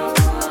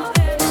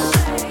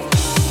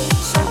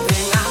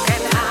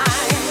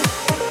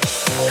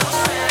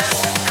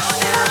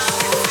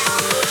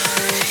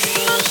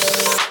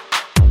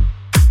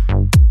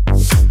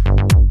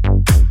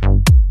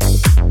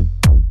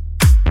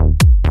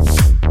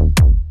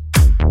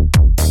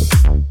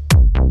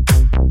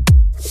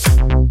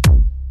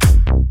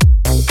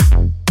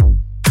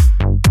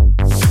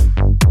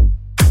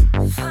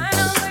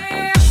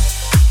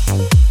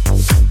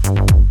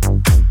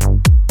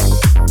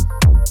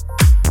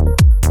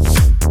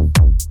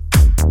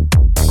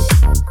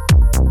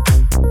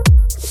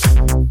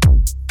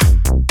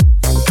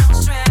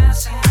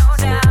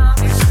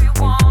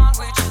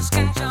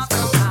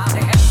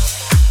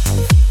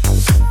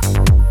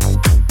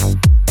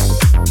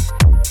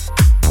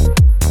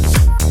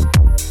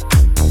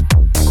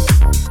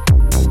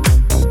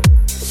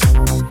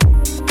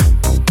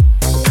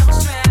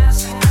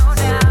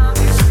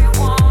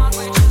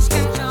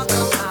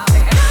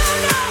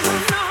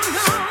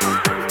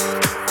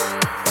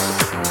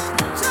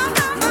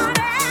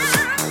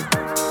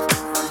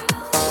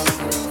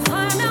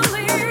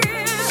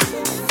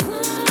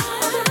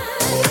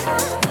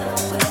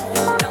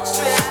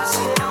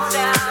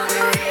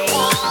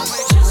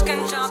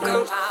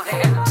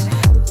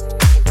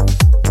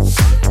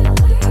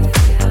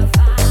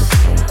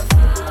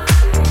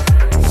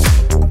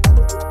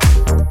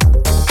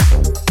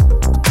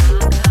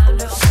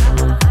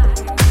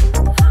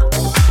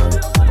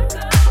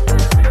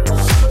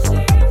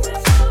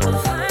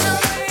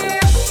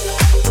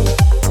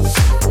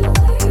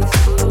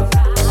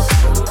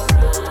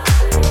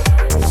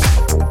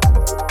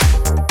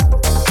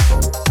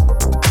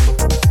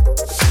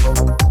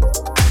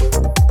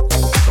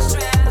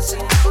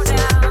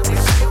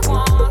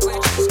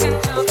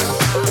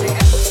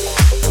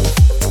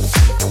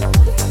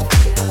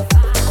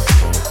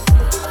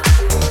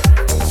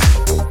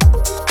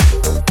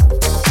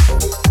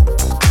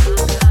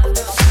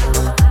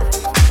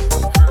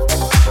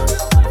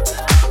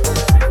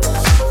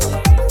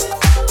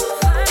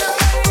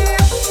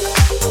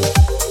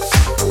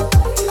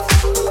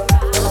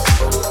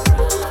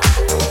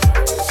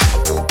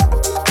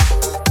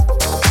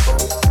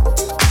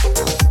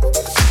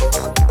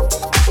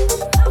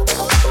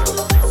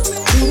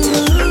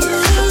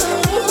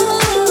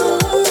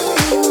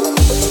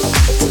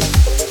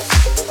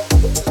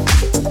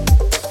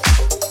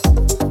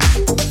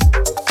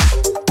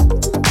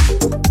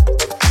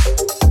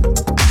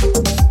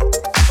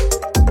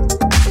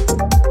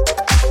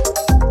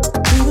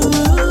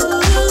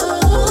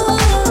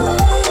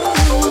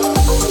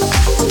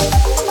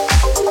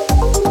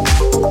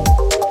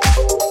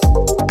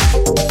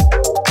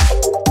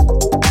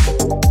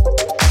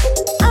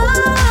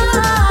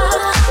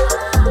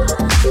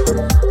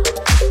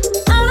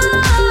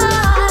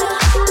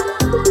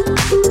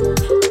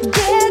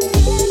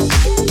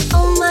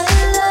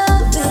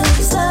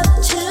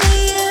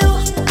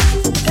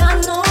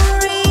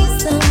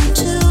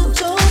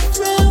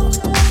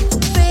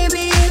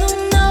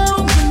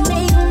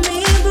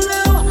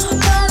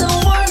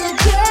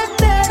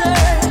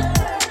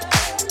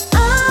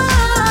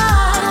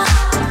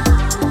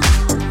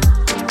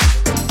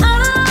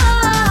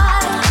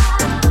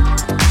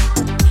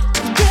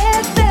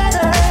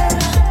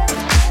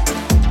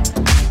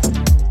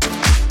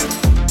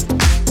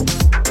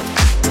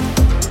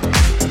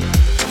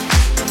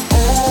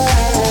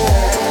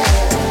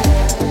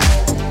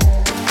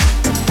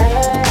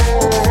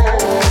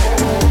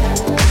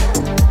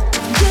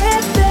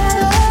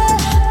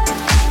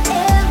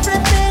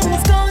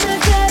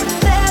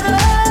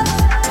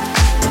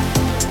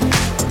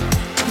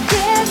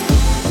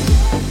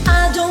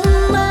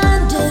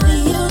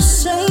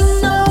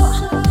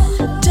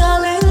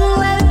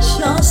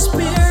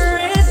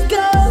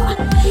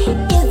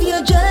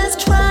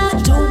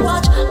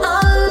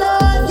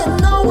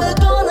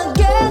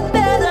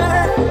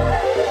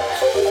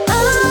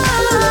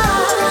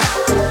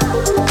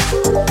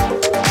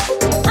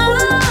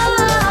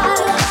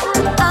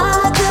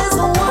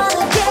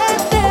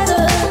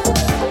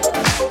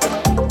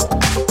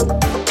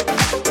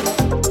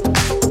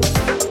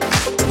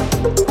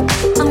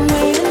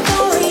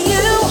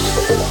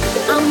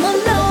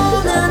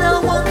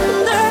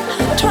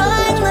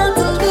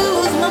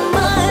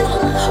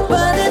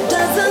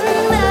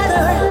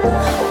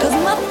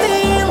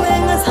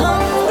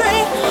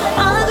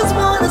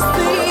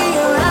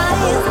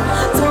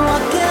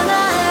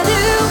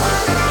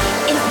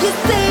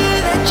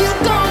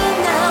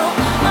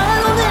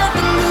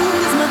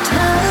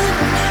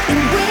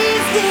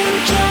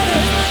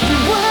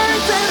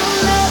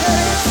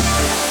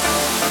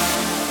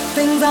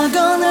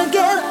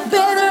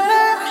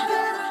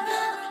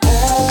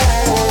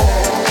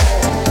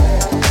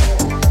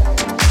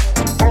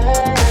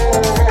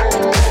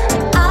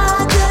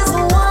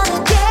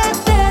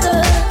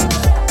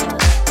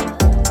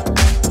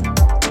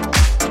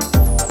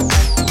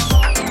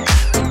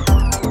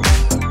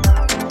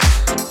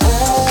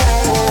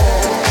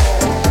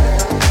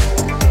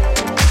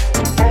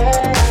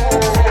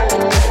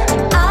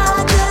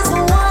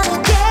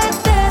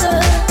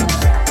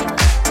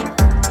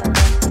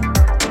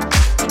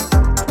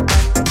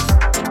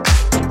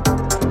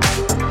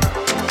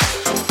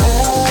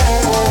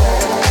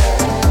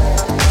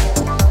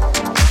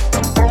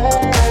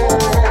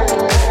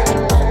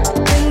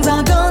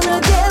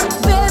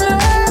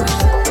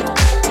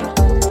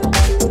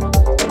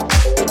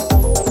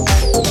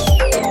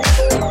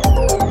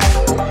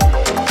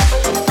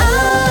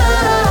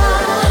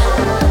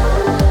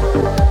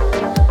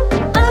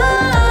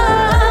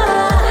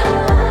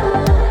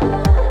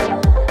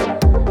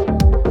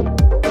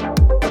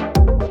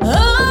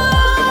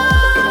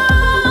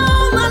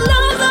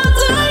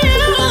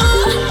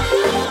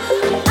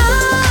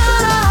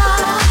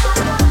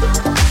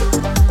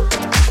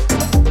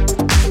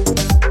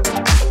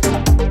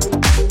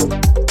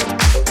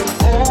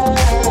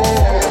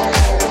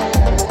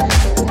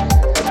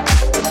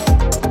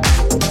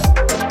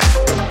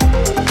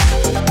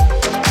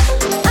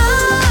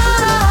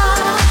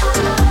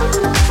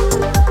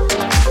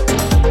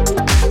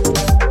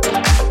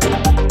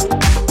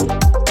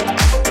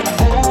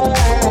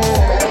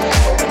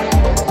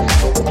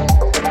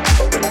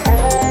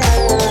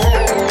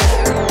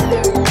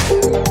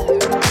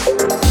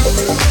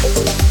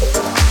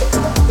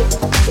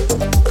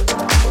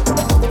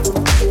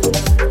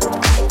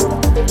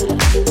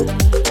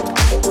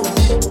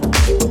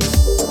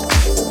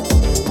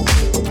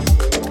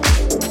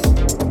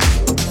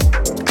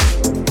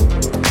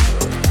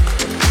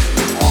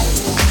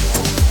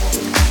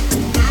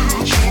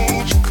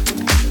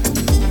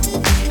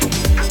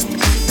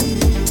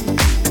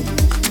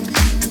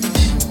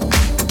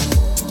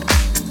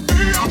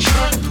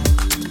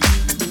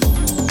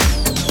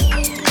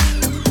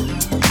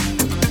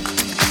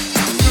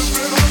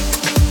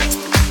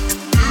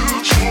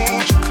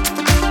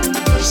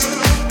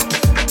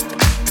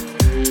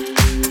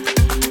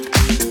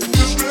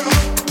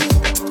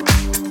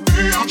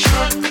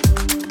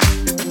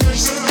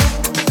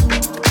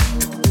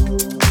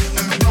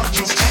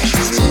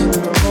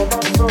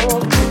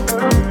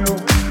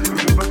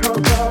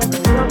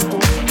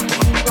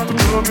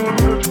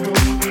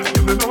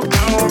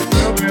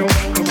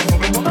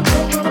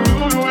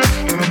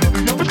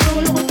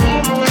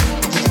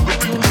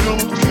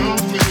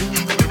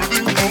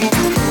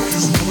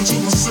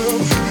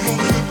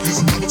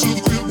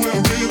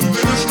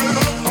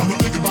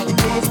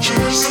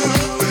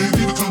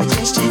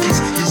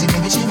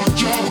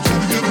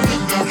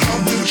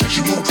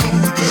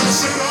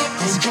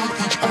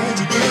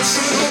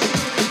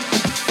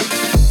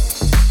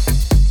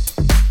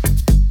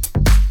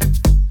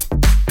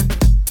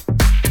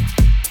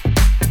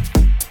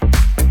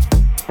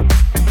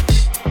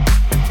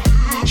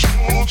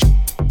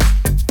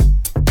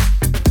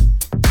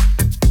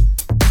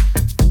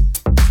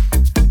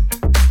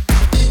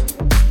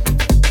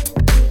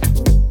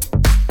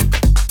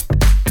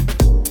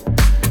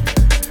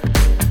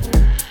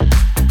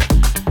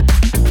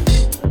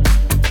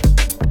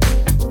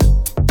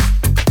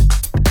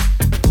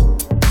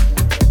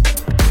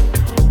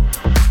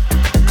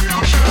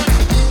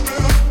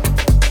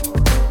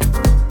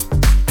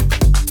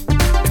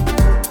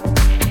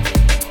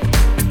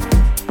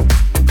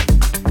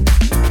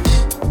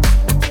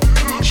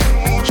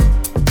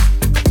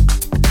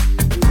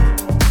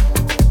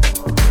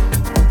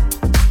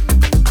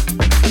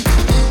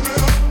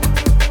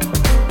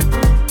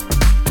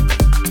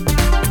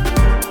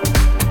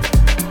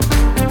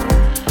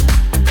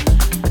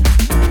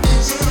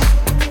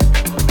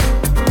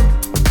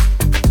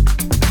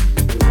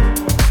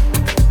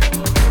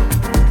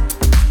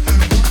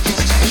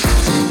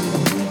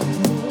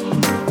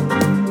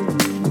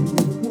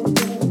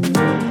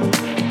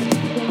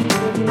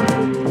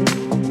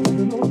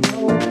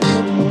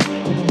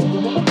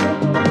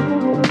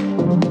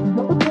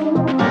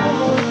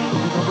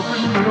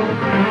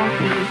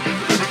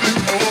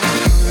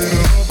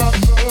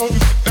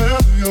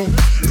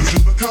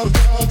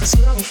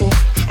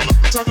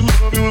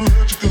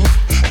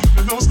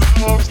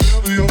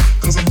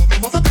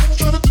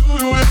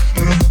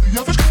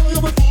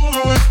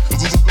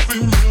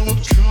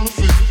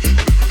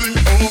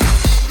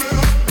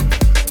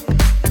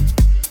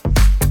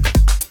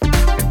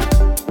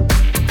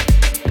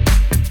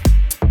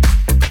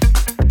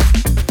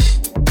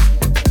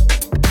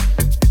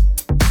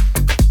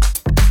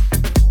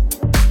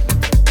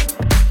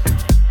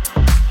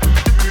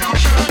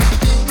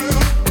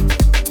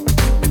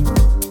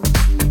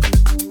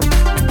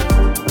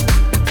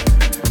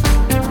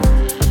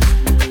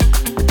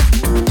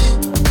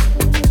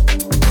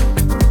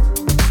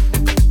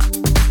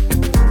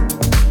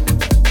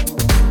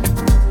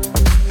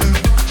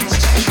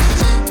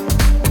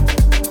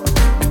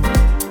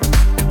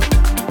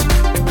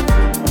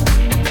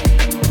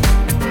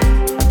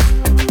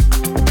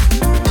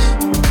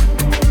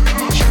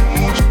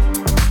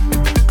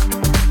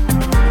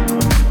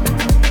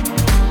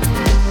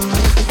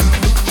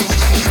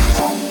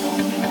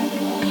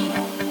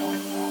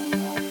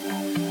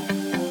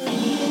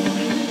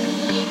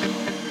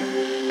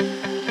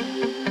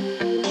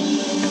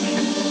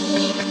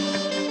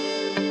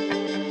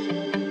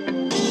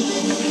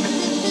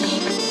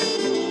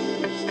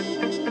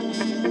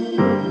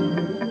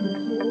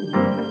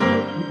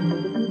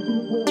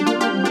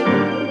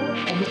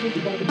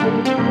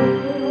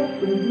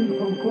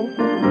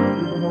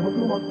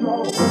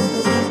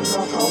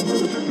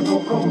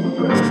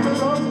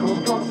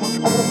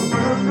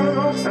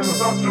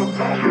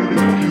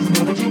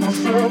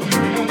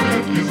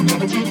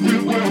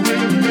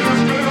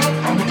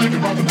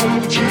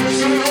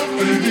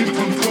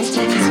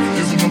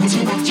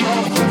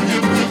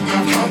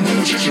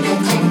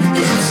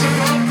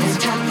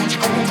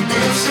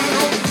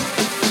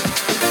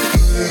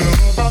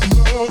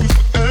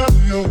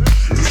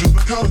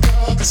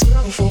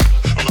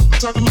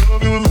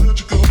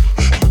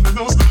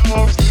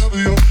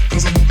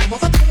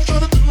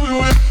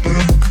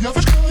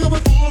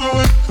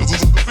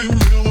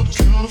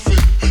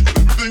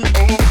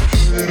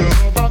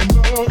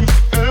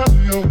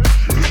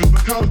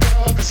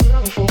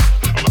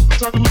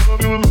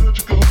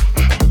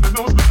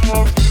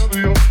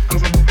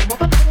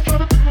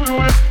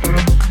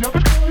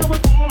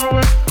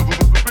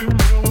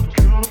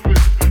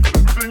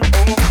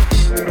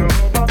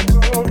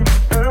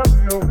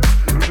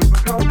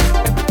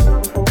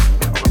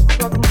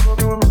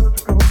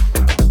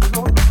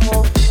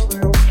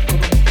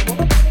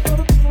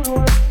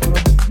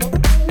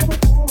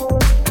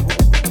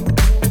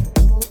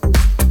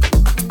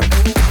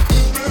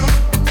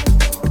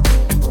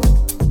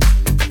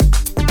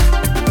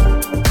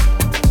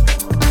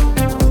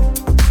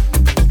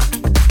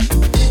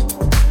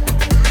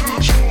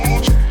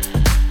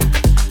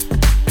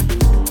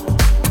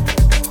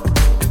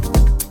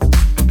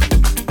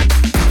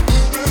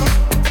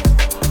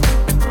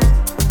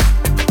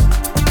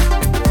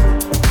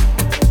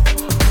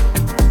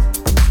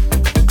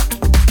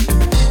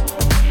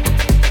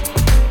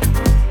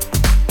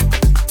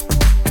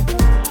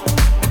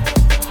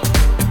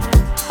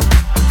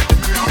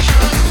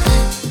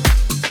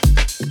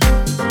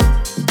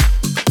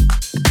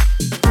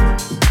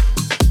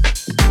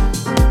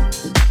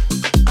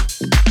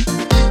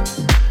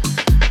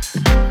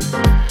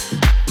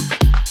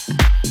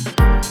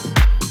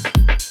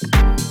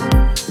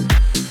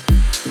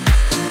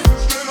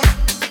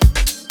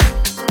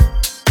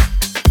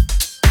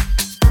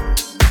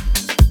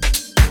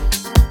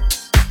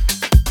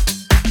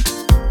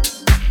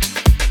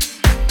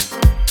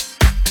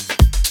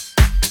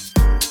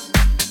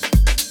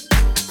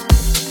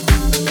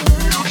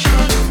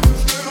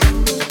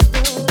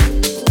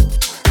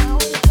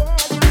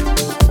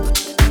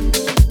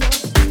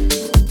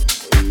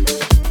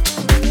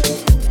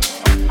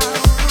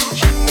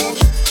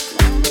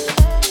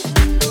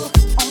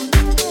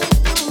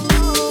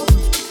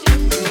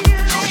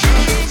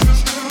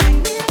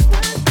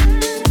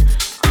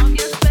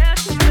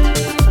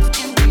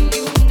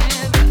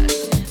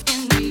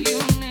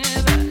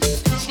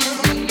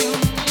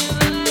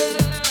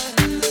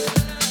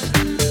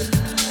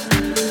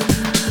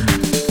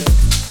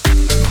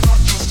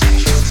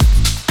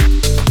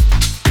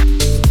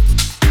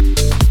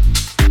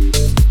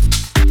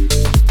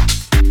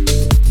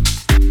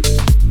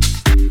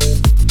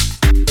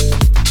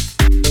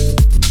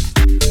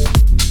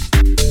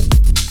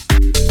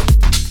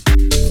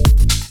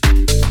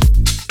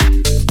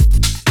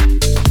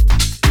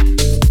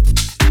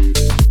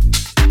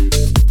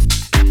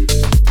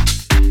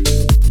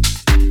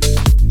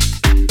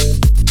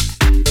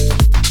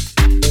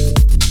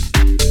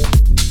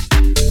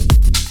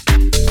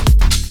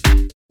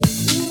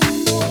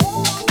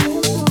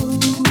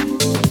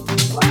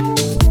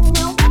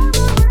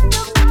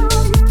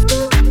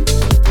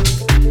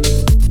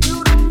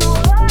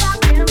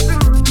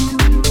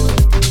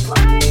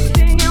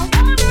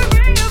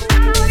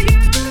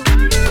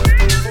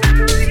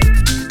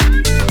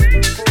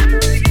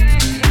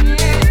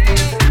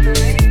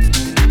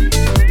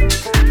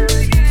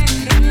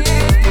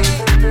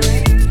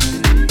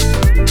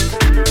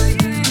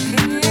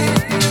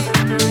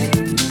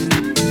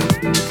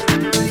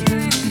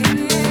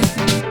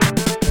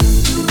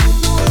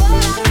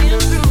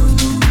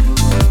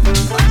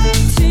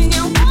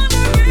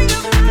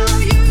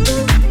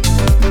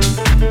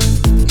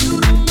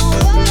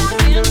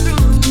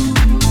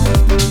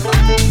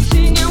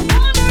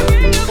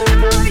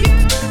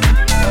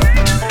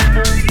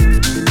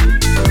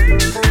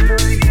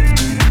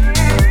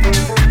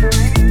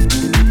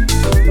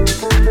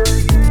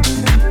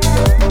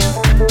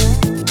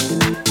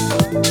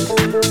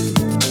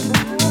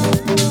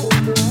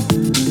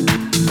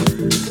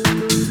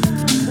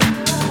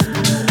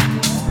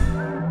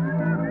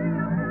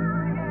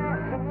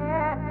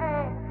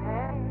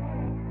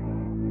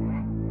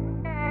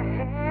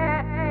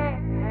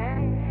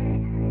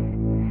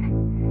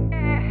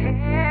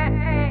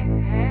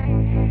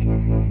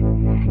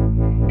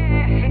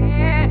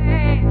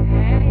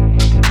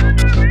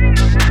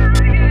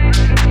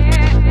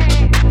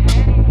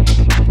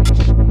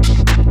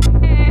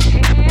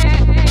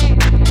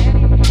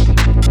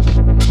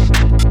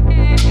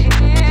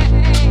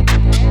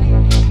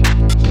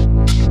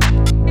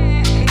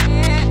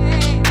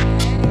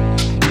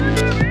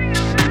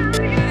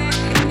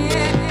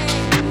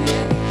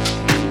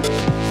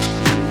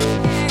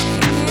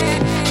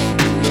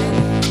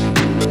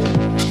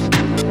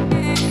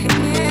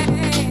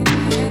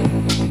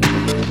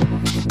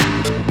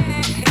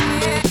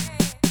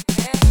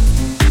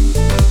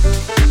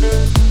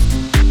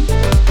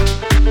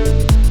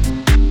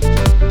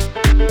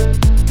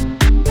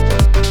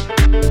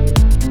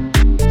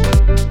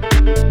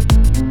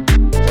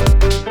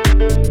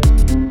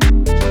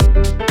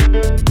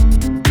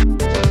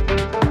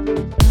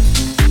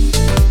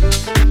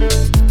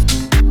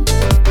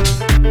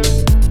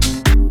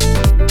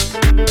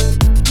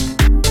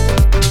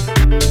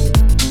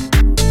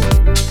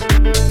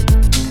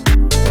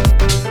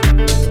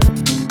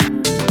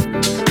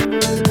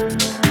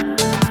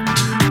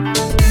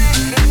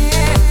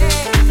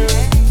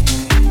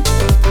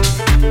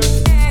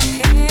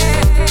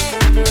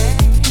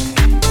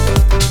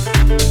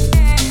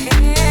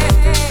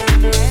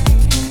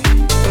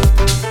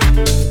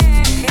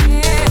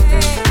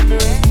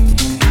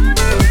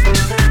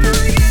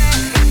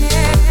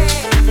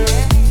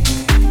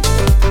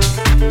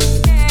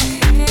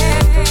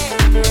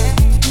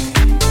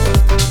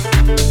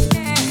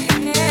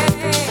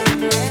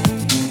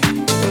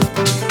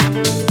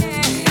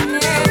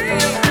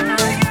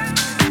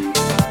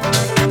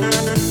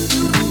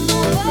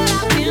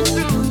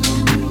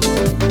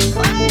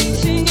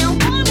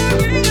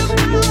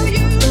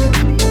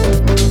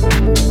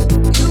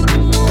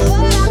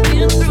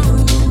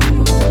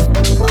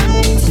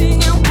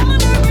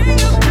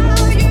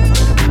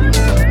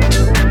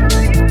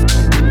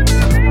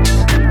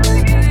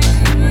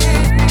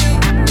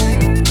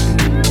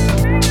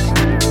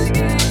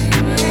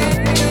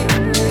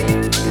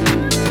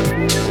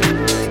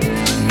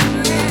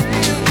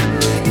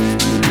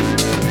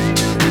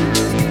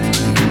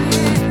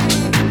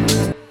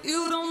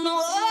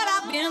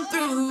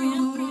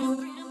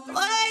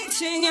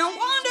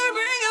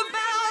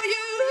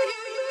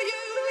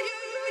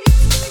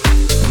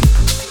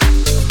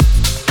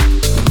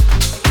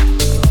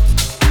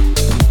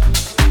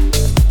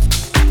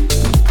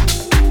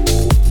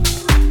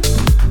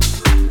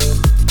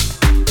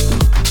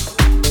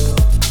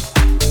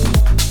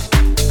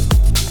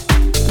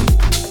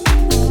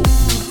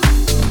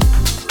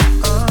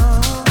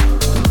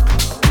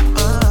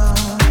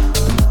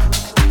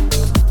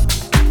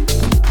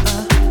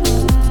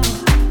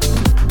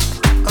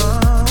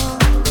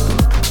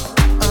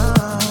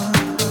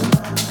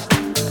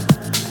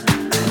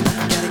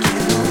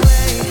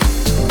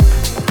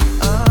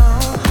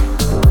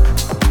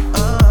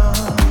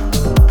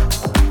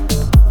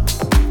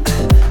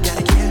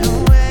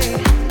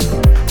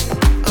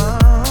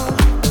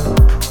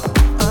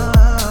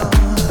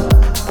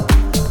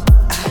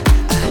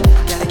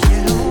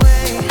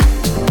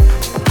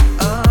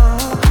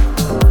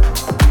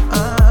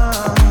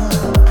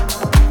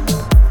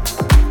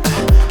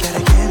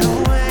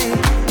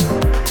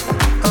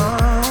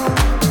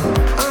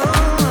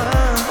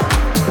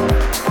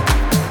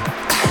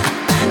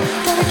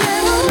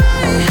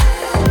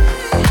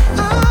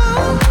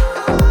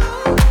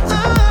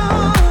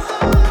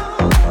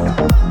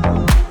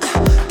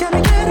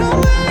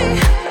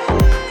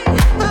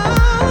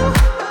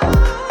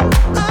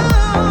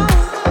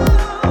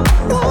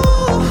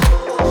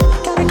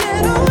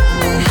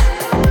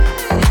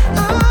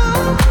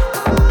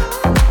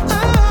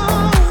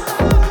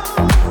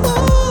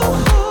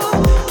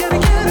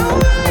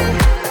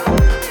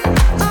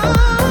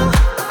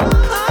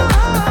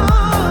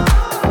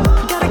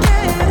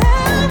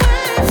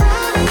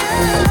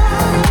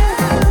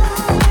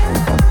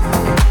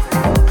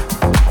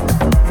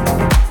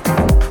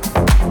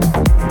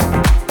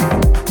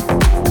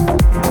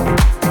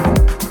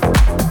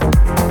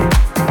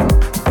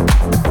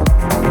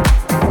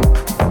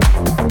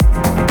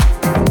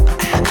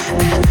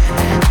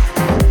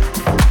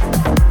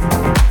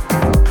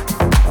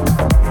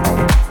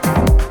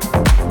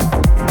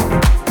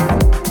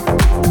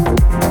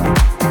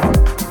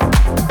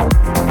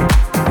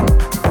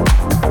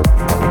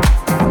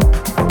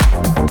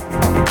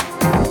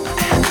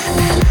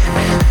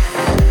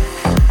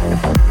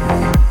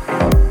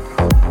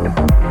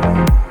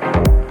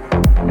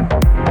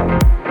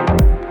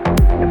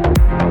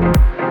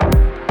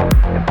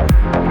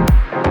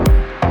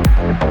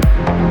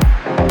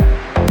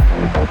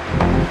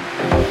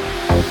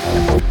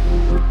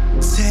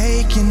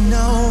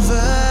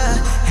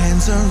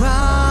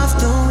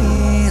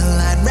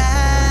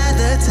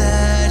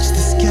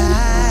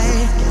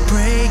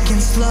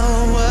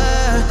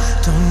 slower.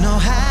 Don't know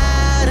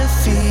how to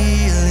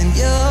feel, and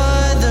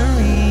you're the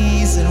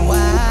reason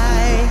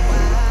why.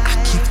 I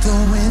keep the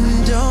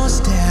windows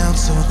down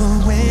so the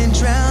wind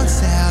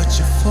drowns out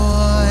your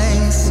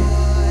voice.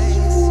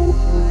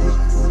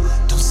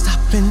 Don't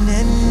stop in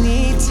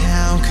any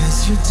town, 'cause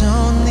you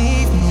don't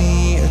leave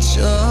me a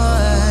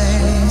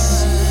choice.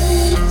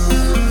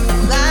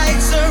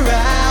 Lights are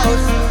out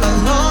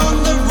along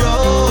the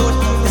road.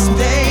 This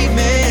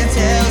pavement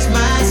tells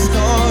my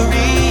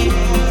story.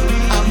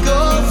 I'll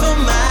go for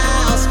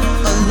miles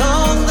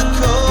along the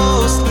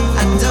coast.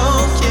 I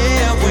don't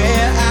care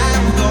where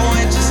I'm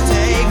going, just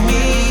take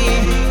me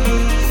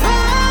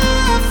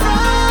far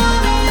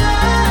from you.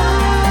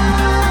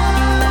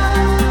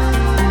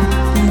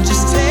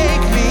 Just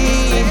take me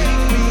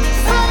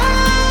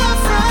far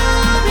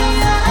from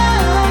you.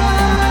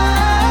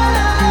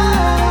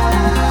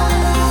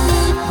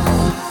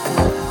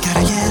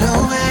 Gotta get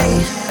away.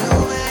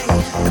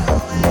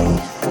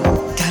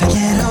 Gotta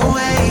get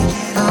away.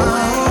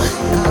 Oh,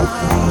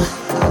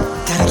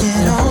 gotta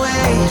get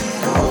away.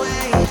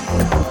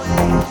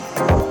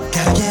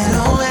 Gotta get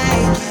away.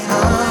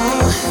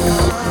 Oh,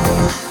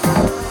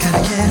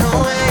 gotta get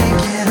away.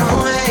 Get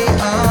away.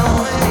 Oh,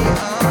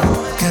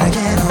 gotta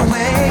get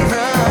away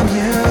from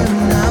you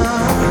now.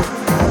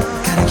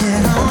 Gotta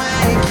get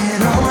away.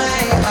 Get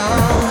away.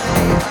 Oh,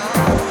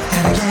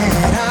 gotta get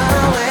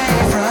away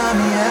from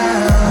you.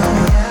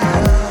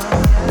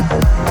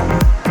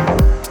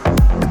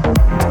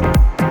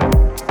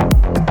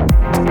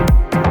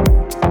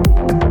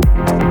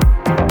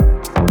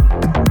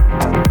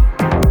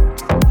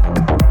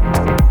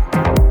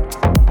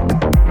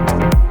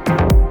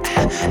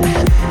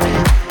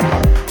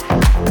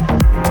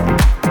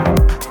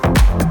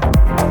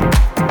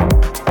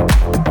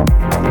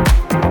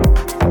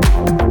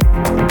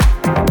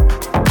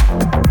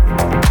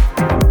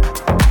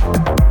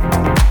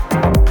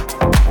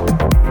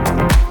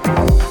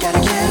 Gotta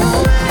get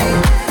away.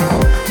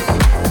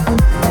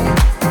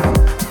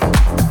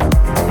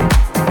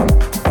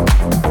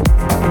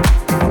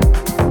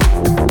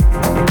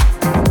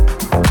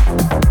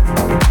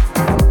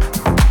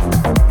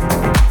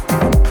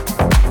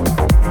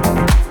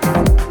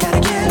 Gotta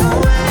get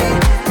away.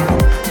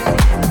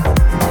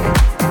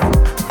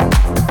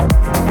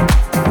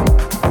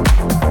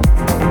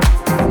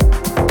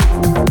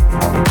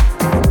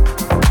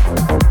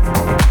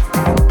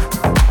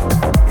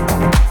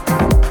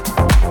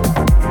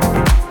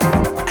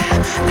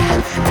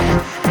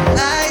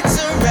 Lights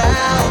are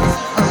out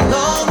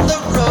along the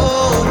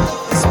road.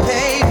 This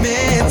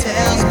pavement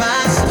tells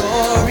my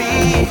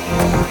story.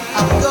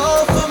 I'll go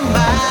for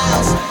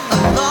miles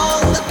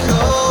along the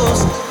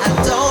coast. I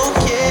don't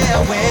care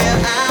where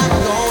I'm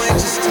going,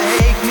 just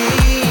take me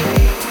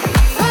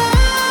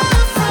far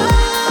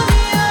from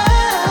you.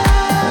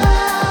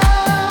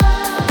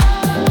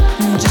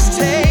 Just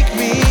take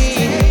me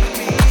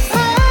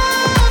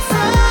far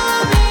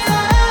from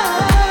you.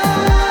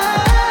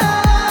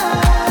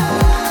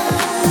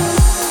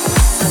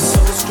 I'm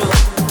so strong.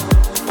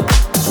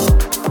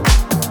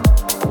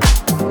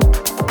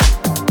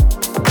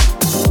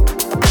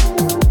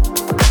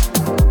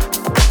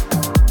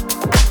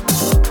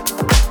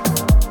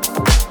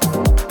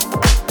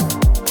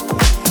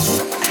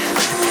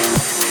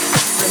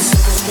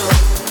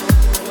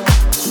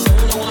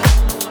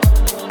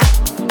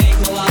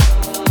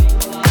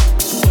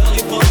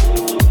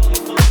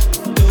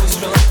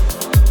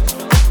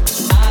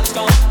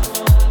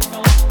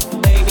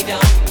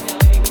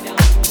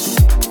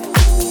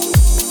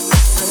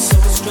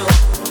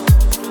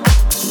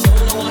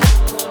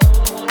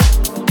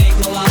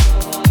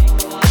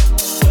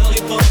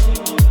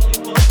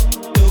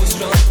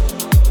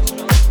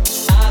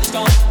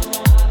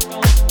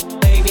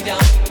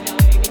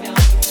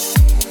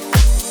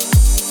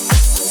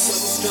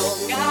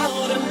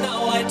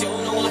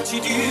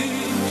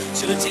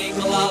 Should've taken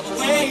my love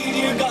away,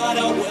 dear God,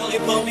 how will you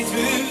pull me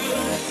through?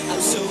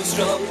 I'm so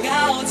strung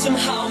out,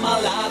 somehow my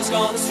life's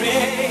gone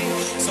astray.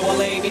 So I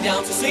lay me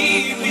down to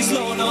sleep, please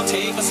Lord, don't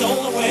take my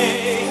soul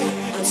away.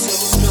 I'm so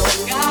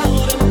strung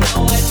out, and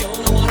now I don't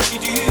know what to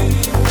do.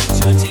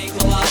 Should've taken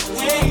my love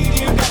away,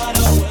 dear God,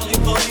 how will you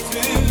pull me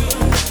through?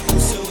 I'm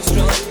so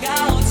strung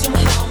out,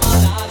 somehow my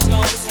life's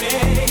gone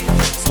astray.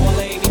 So I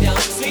lay me down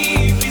to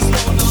sleep, please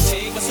Lord, don't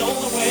take my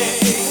soul away.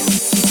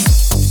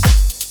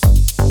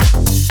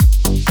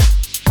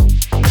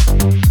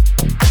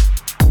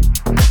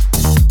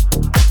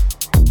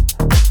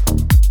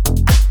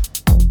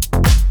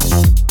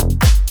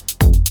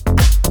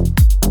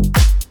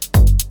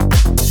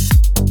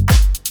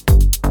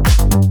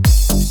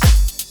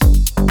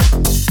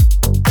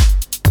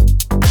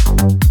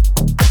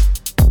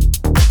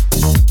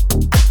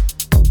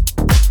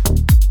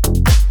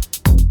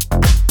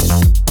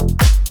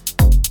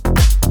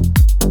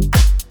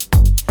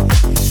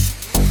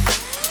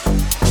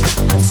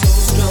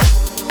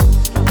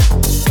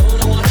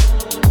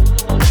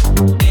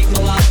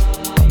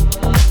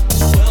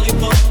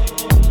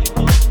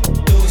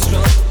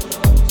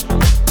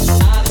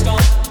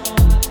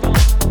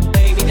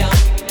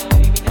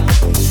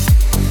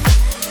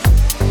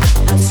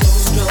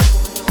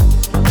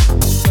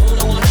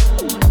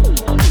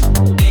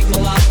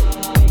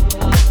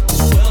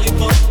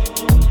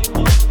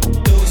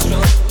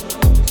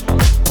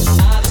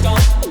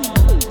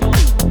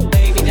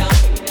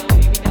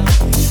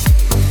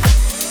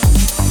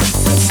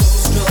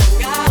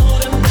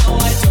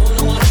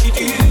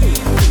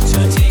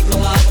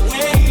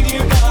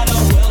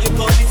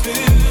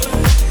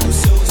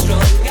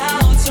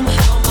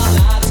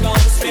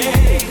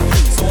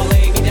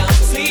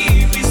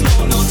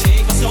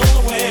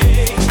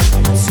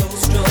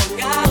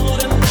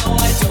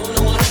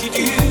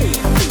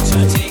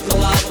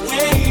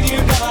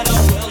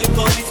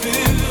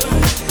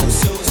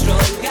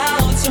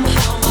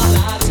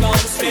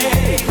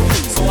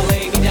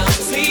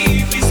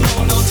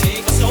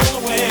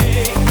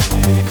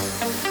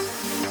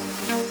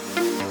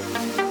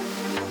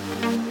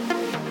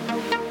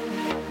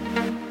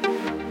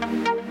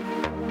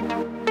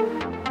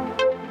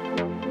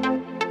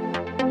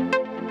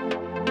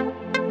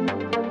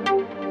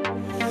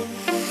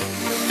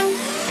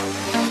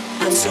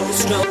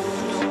 strong.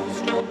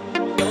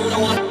 Don't know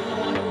what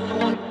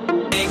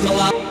make my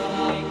life.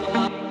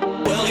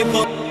 Will you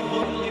put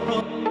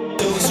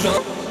too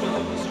strong?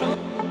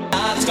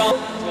 I've gone.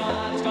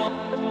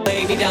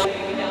 Lay me down.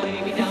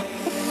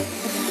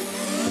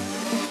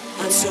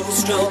 I'm so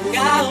strung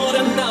out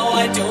and now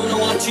I don't know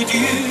what to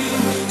do.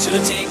 Should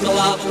I take my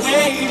love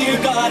away,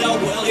 dear God, or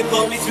will you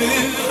pull me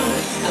through?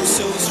 I'm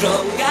so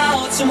strung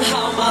out,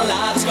 somehow my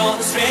life's gone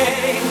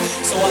astray.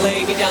 So I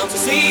lay me down to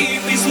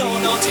sleep, please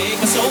Lord, don't take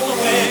my soul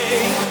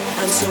away.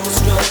 I'm so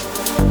strong.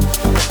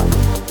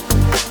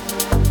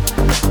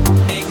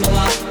 Take my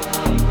life.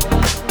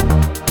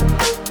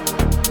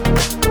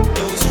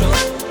 So strong.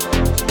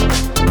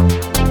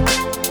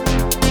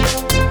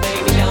 Lay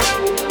me down.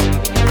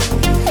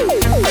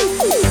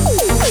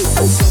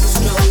 I'm so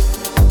strong.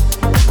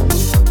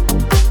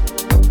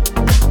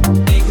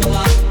 Take my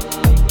life.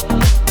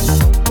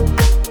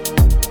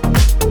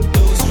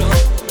 So strong.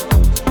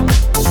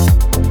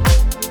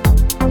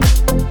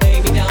 Lay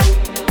me down.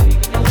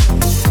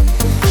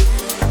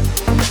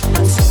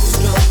 I'm so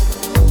strong.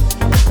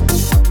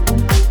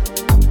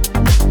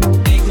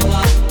 Take my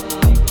life.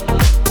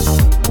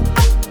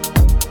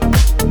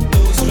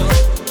 So strong.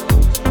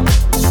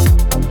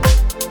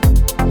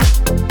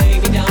 Lay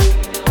me down.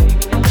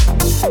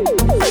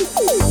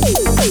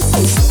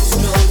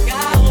 Strung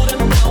out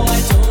and now I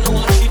don't know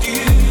what to do.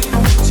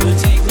 Should I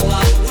take my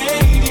life away,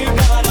 dear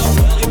God, or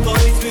will you pull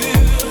me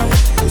through?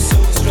 I'm so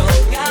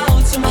strung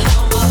out,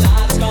 somehow my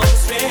life's gone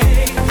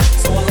astray.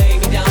 So I lay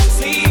me down to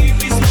sleep,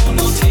 please Lord,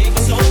 don't take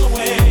my soul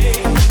away.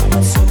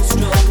 I'm so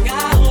strung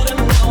out and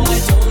now I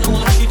don't know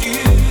what to do.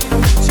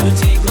 Should I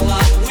take my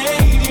life away,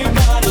 dear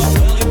God, or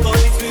will you pull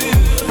me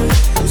through?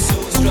 I'm so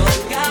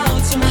strung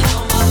out, somehow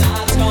my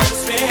life's gone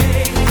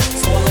astray.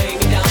 So I lay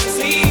me down to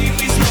sleep,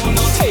 please Lord,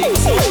 don't take my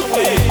soul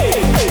away.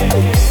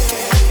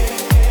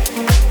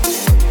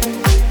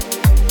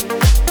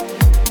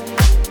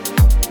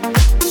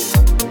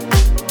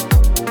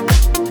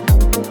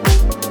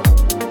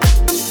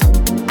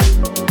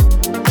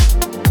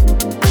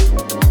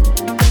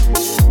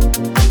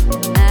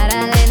 Night I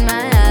laid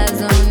my eyes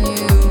on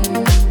you,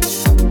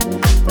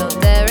 felt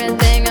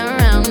everything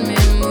around me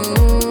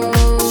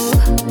move.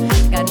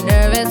 Got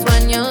nervous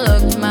when you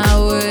looked my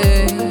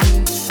way,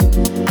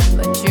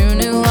 but you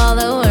knew all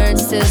the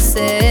words to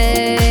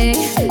say.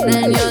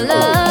 Then your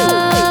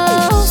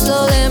love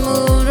slowly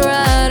moved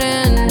right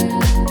in.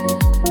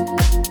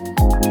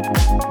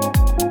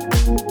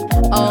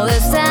 All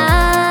this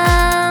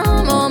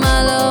time, oh my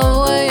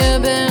love, where you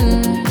been?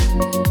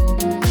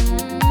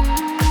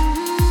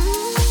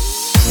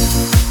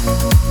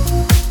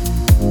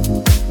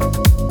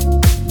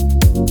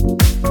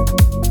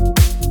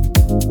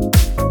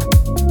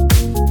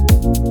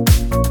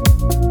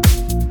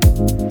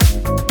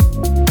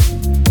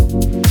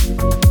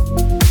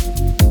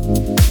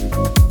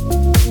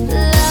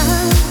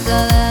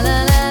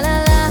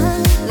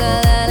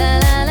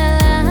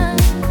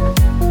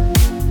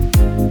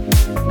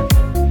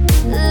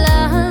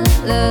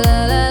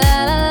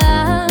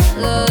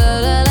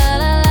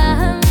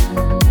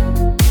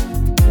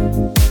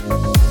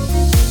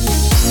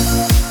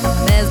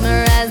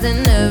 Mesmerized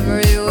in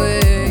every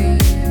way,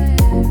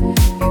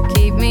 you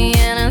keep me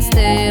in a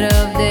state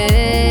of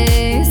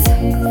daze.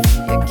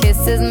 Your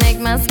kisses make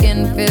my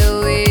skin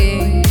feel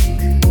weak.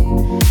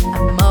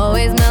 I'm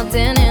always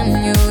melting in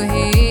your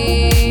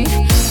heat.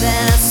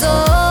 Then I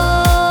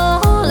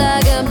soar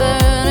like a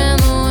bird in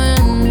the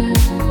wind.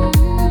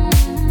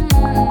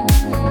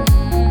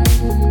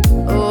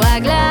 Oh, I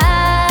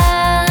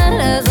glide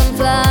as I'm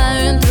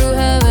flying through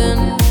heaven.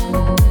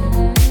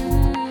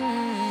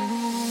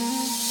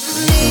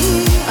 Me,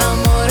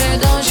 amore,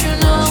 don't you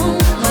know?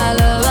 My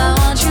love, I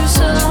want you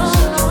so.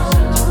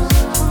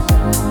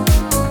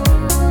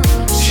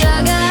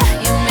 Sugar,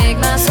 you make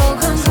my soul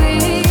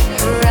complete.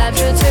 Your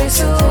rapture tastes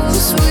so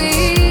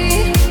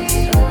sweet.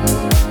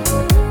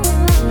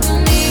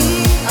 Me,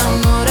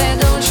 amore,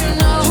 don't you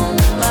know?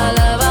 My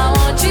love, I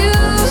want you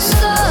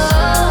so.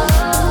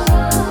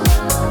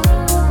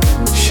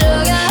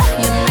 Sugar,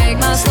 you make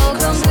my soul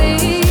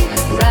complete.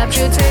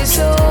 Rapture tastes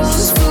so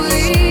sweet.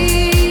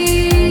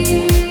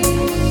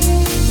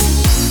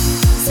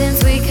 Since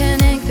we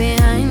connect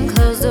behind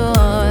closed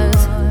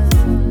doors,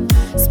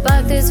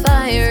 spark this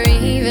fire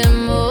even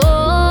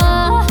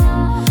more.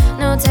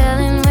 No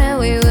telling where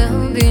we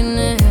will be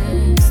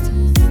next.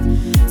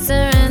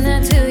 Surrender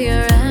to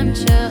your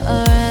rapture,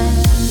 alright.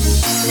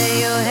 Lay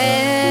your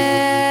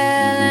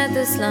head, let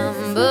the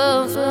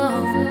slumber flow.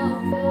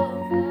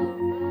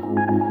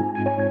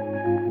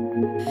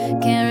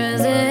 Can't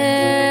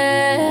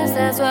resist,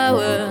 that's why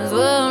words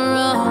were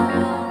wrong.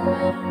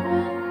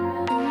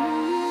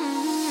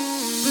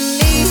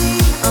 Me,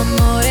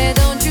 amore,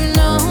 don't you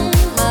know?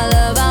 My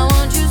love, I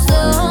want you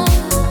so.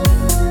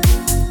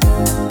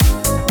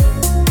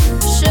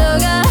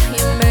 Sugar,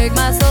 you make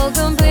my soul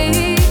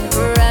complete.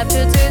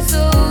 Rapture tastes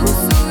so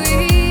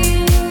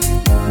sweet.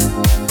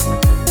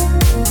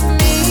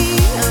 Me,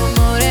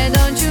 amore,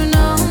 don't you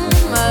know?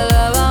 My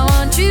love, I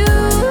want you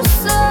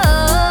so.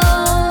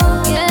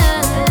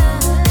 Yeah.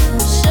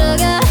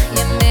 Sugar,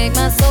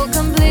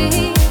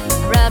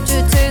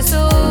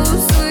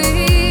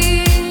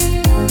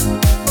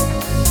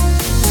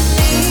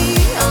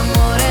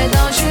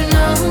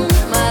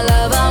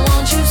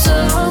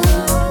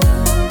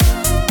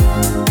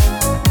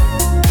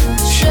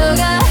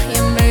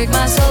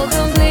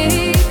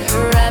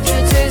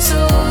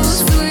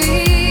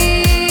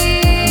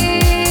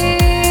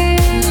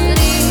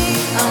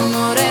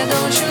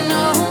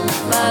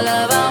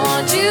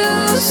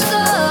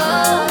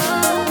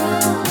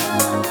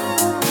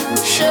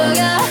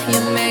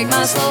 make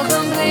my soul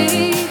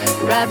complete.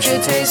 Rapture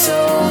tastes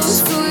so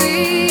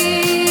sweet.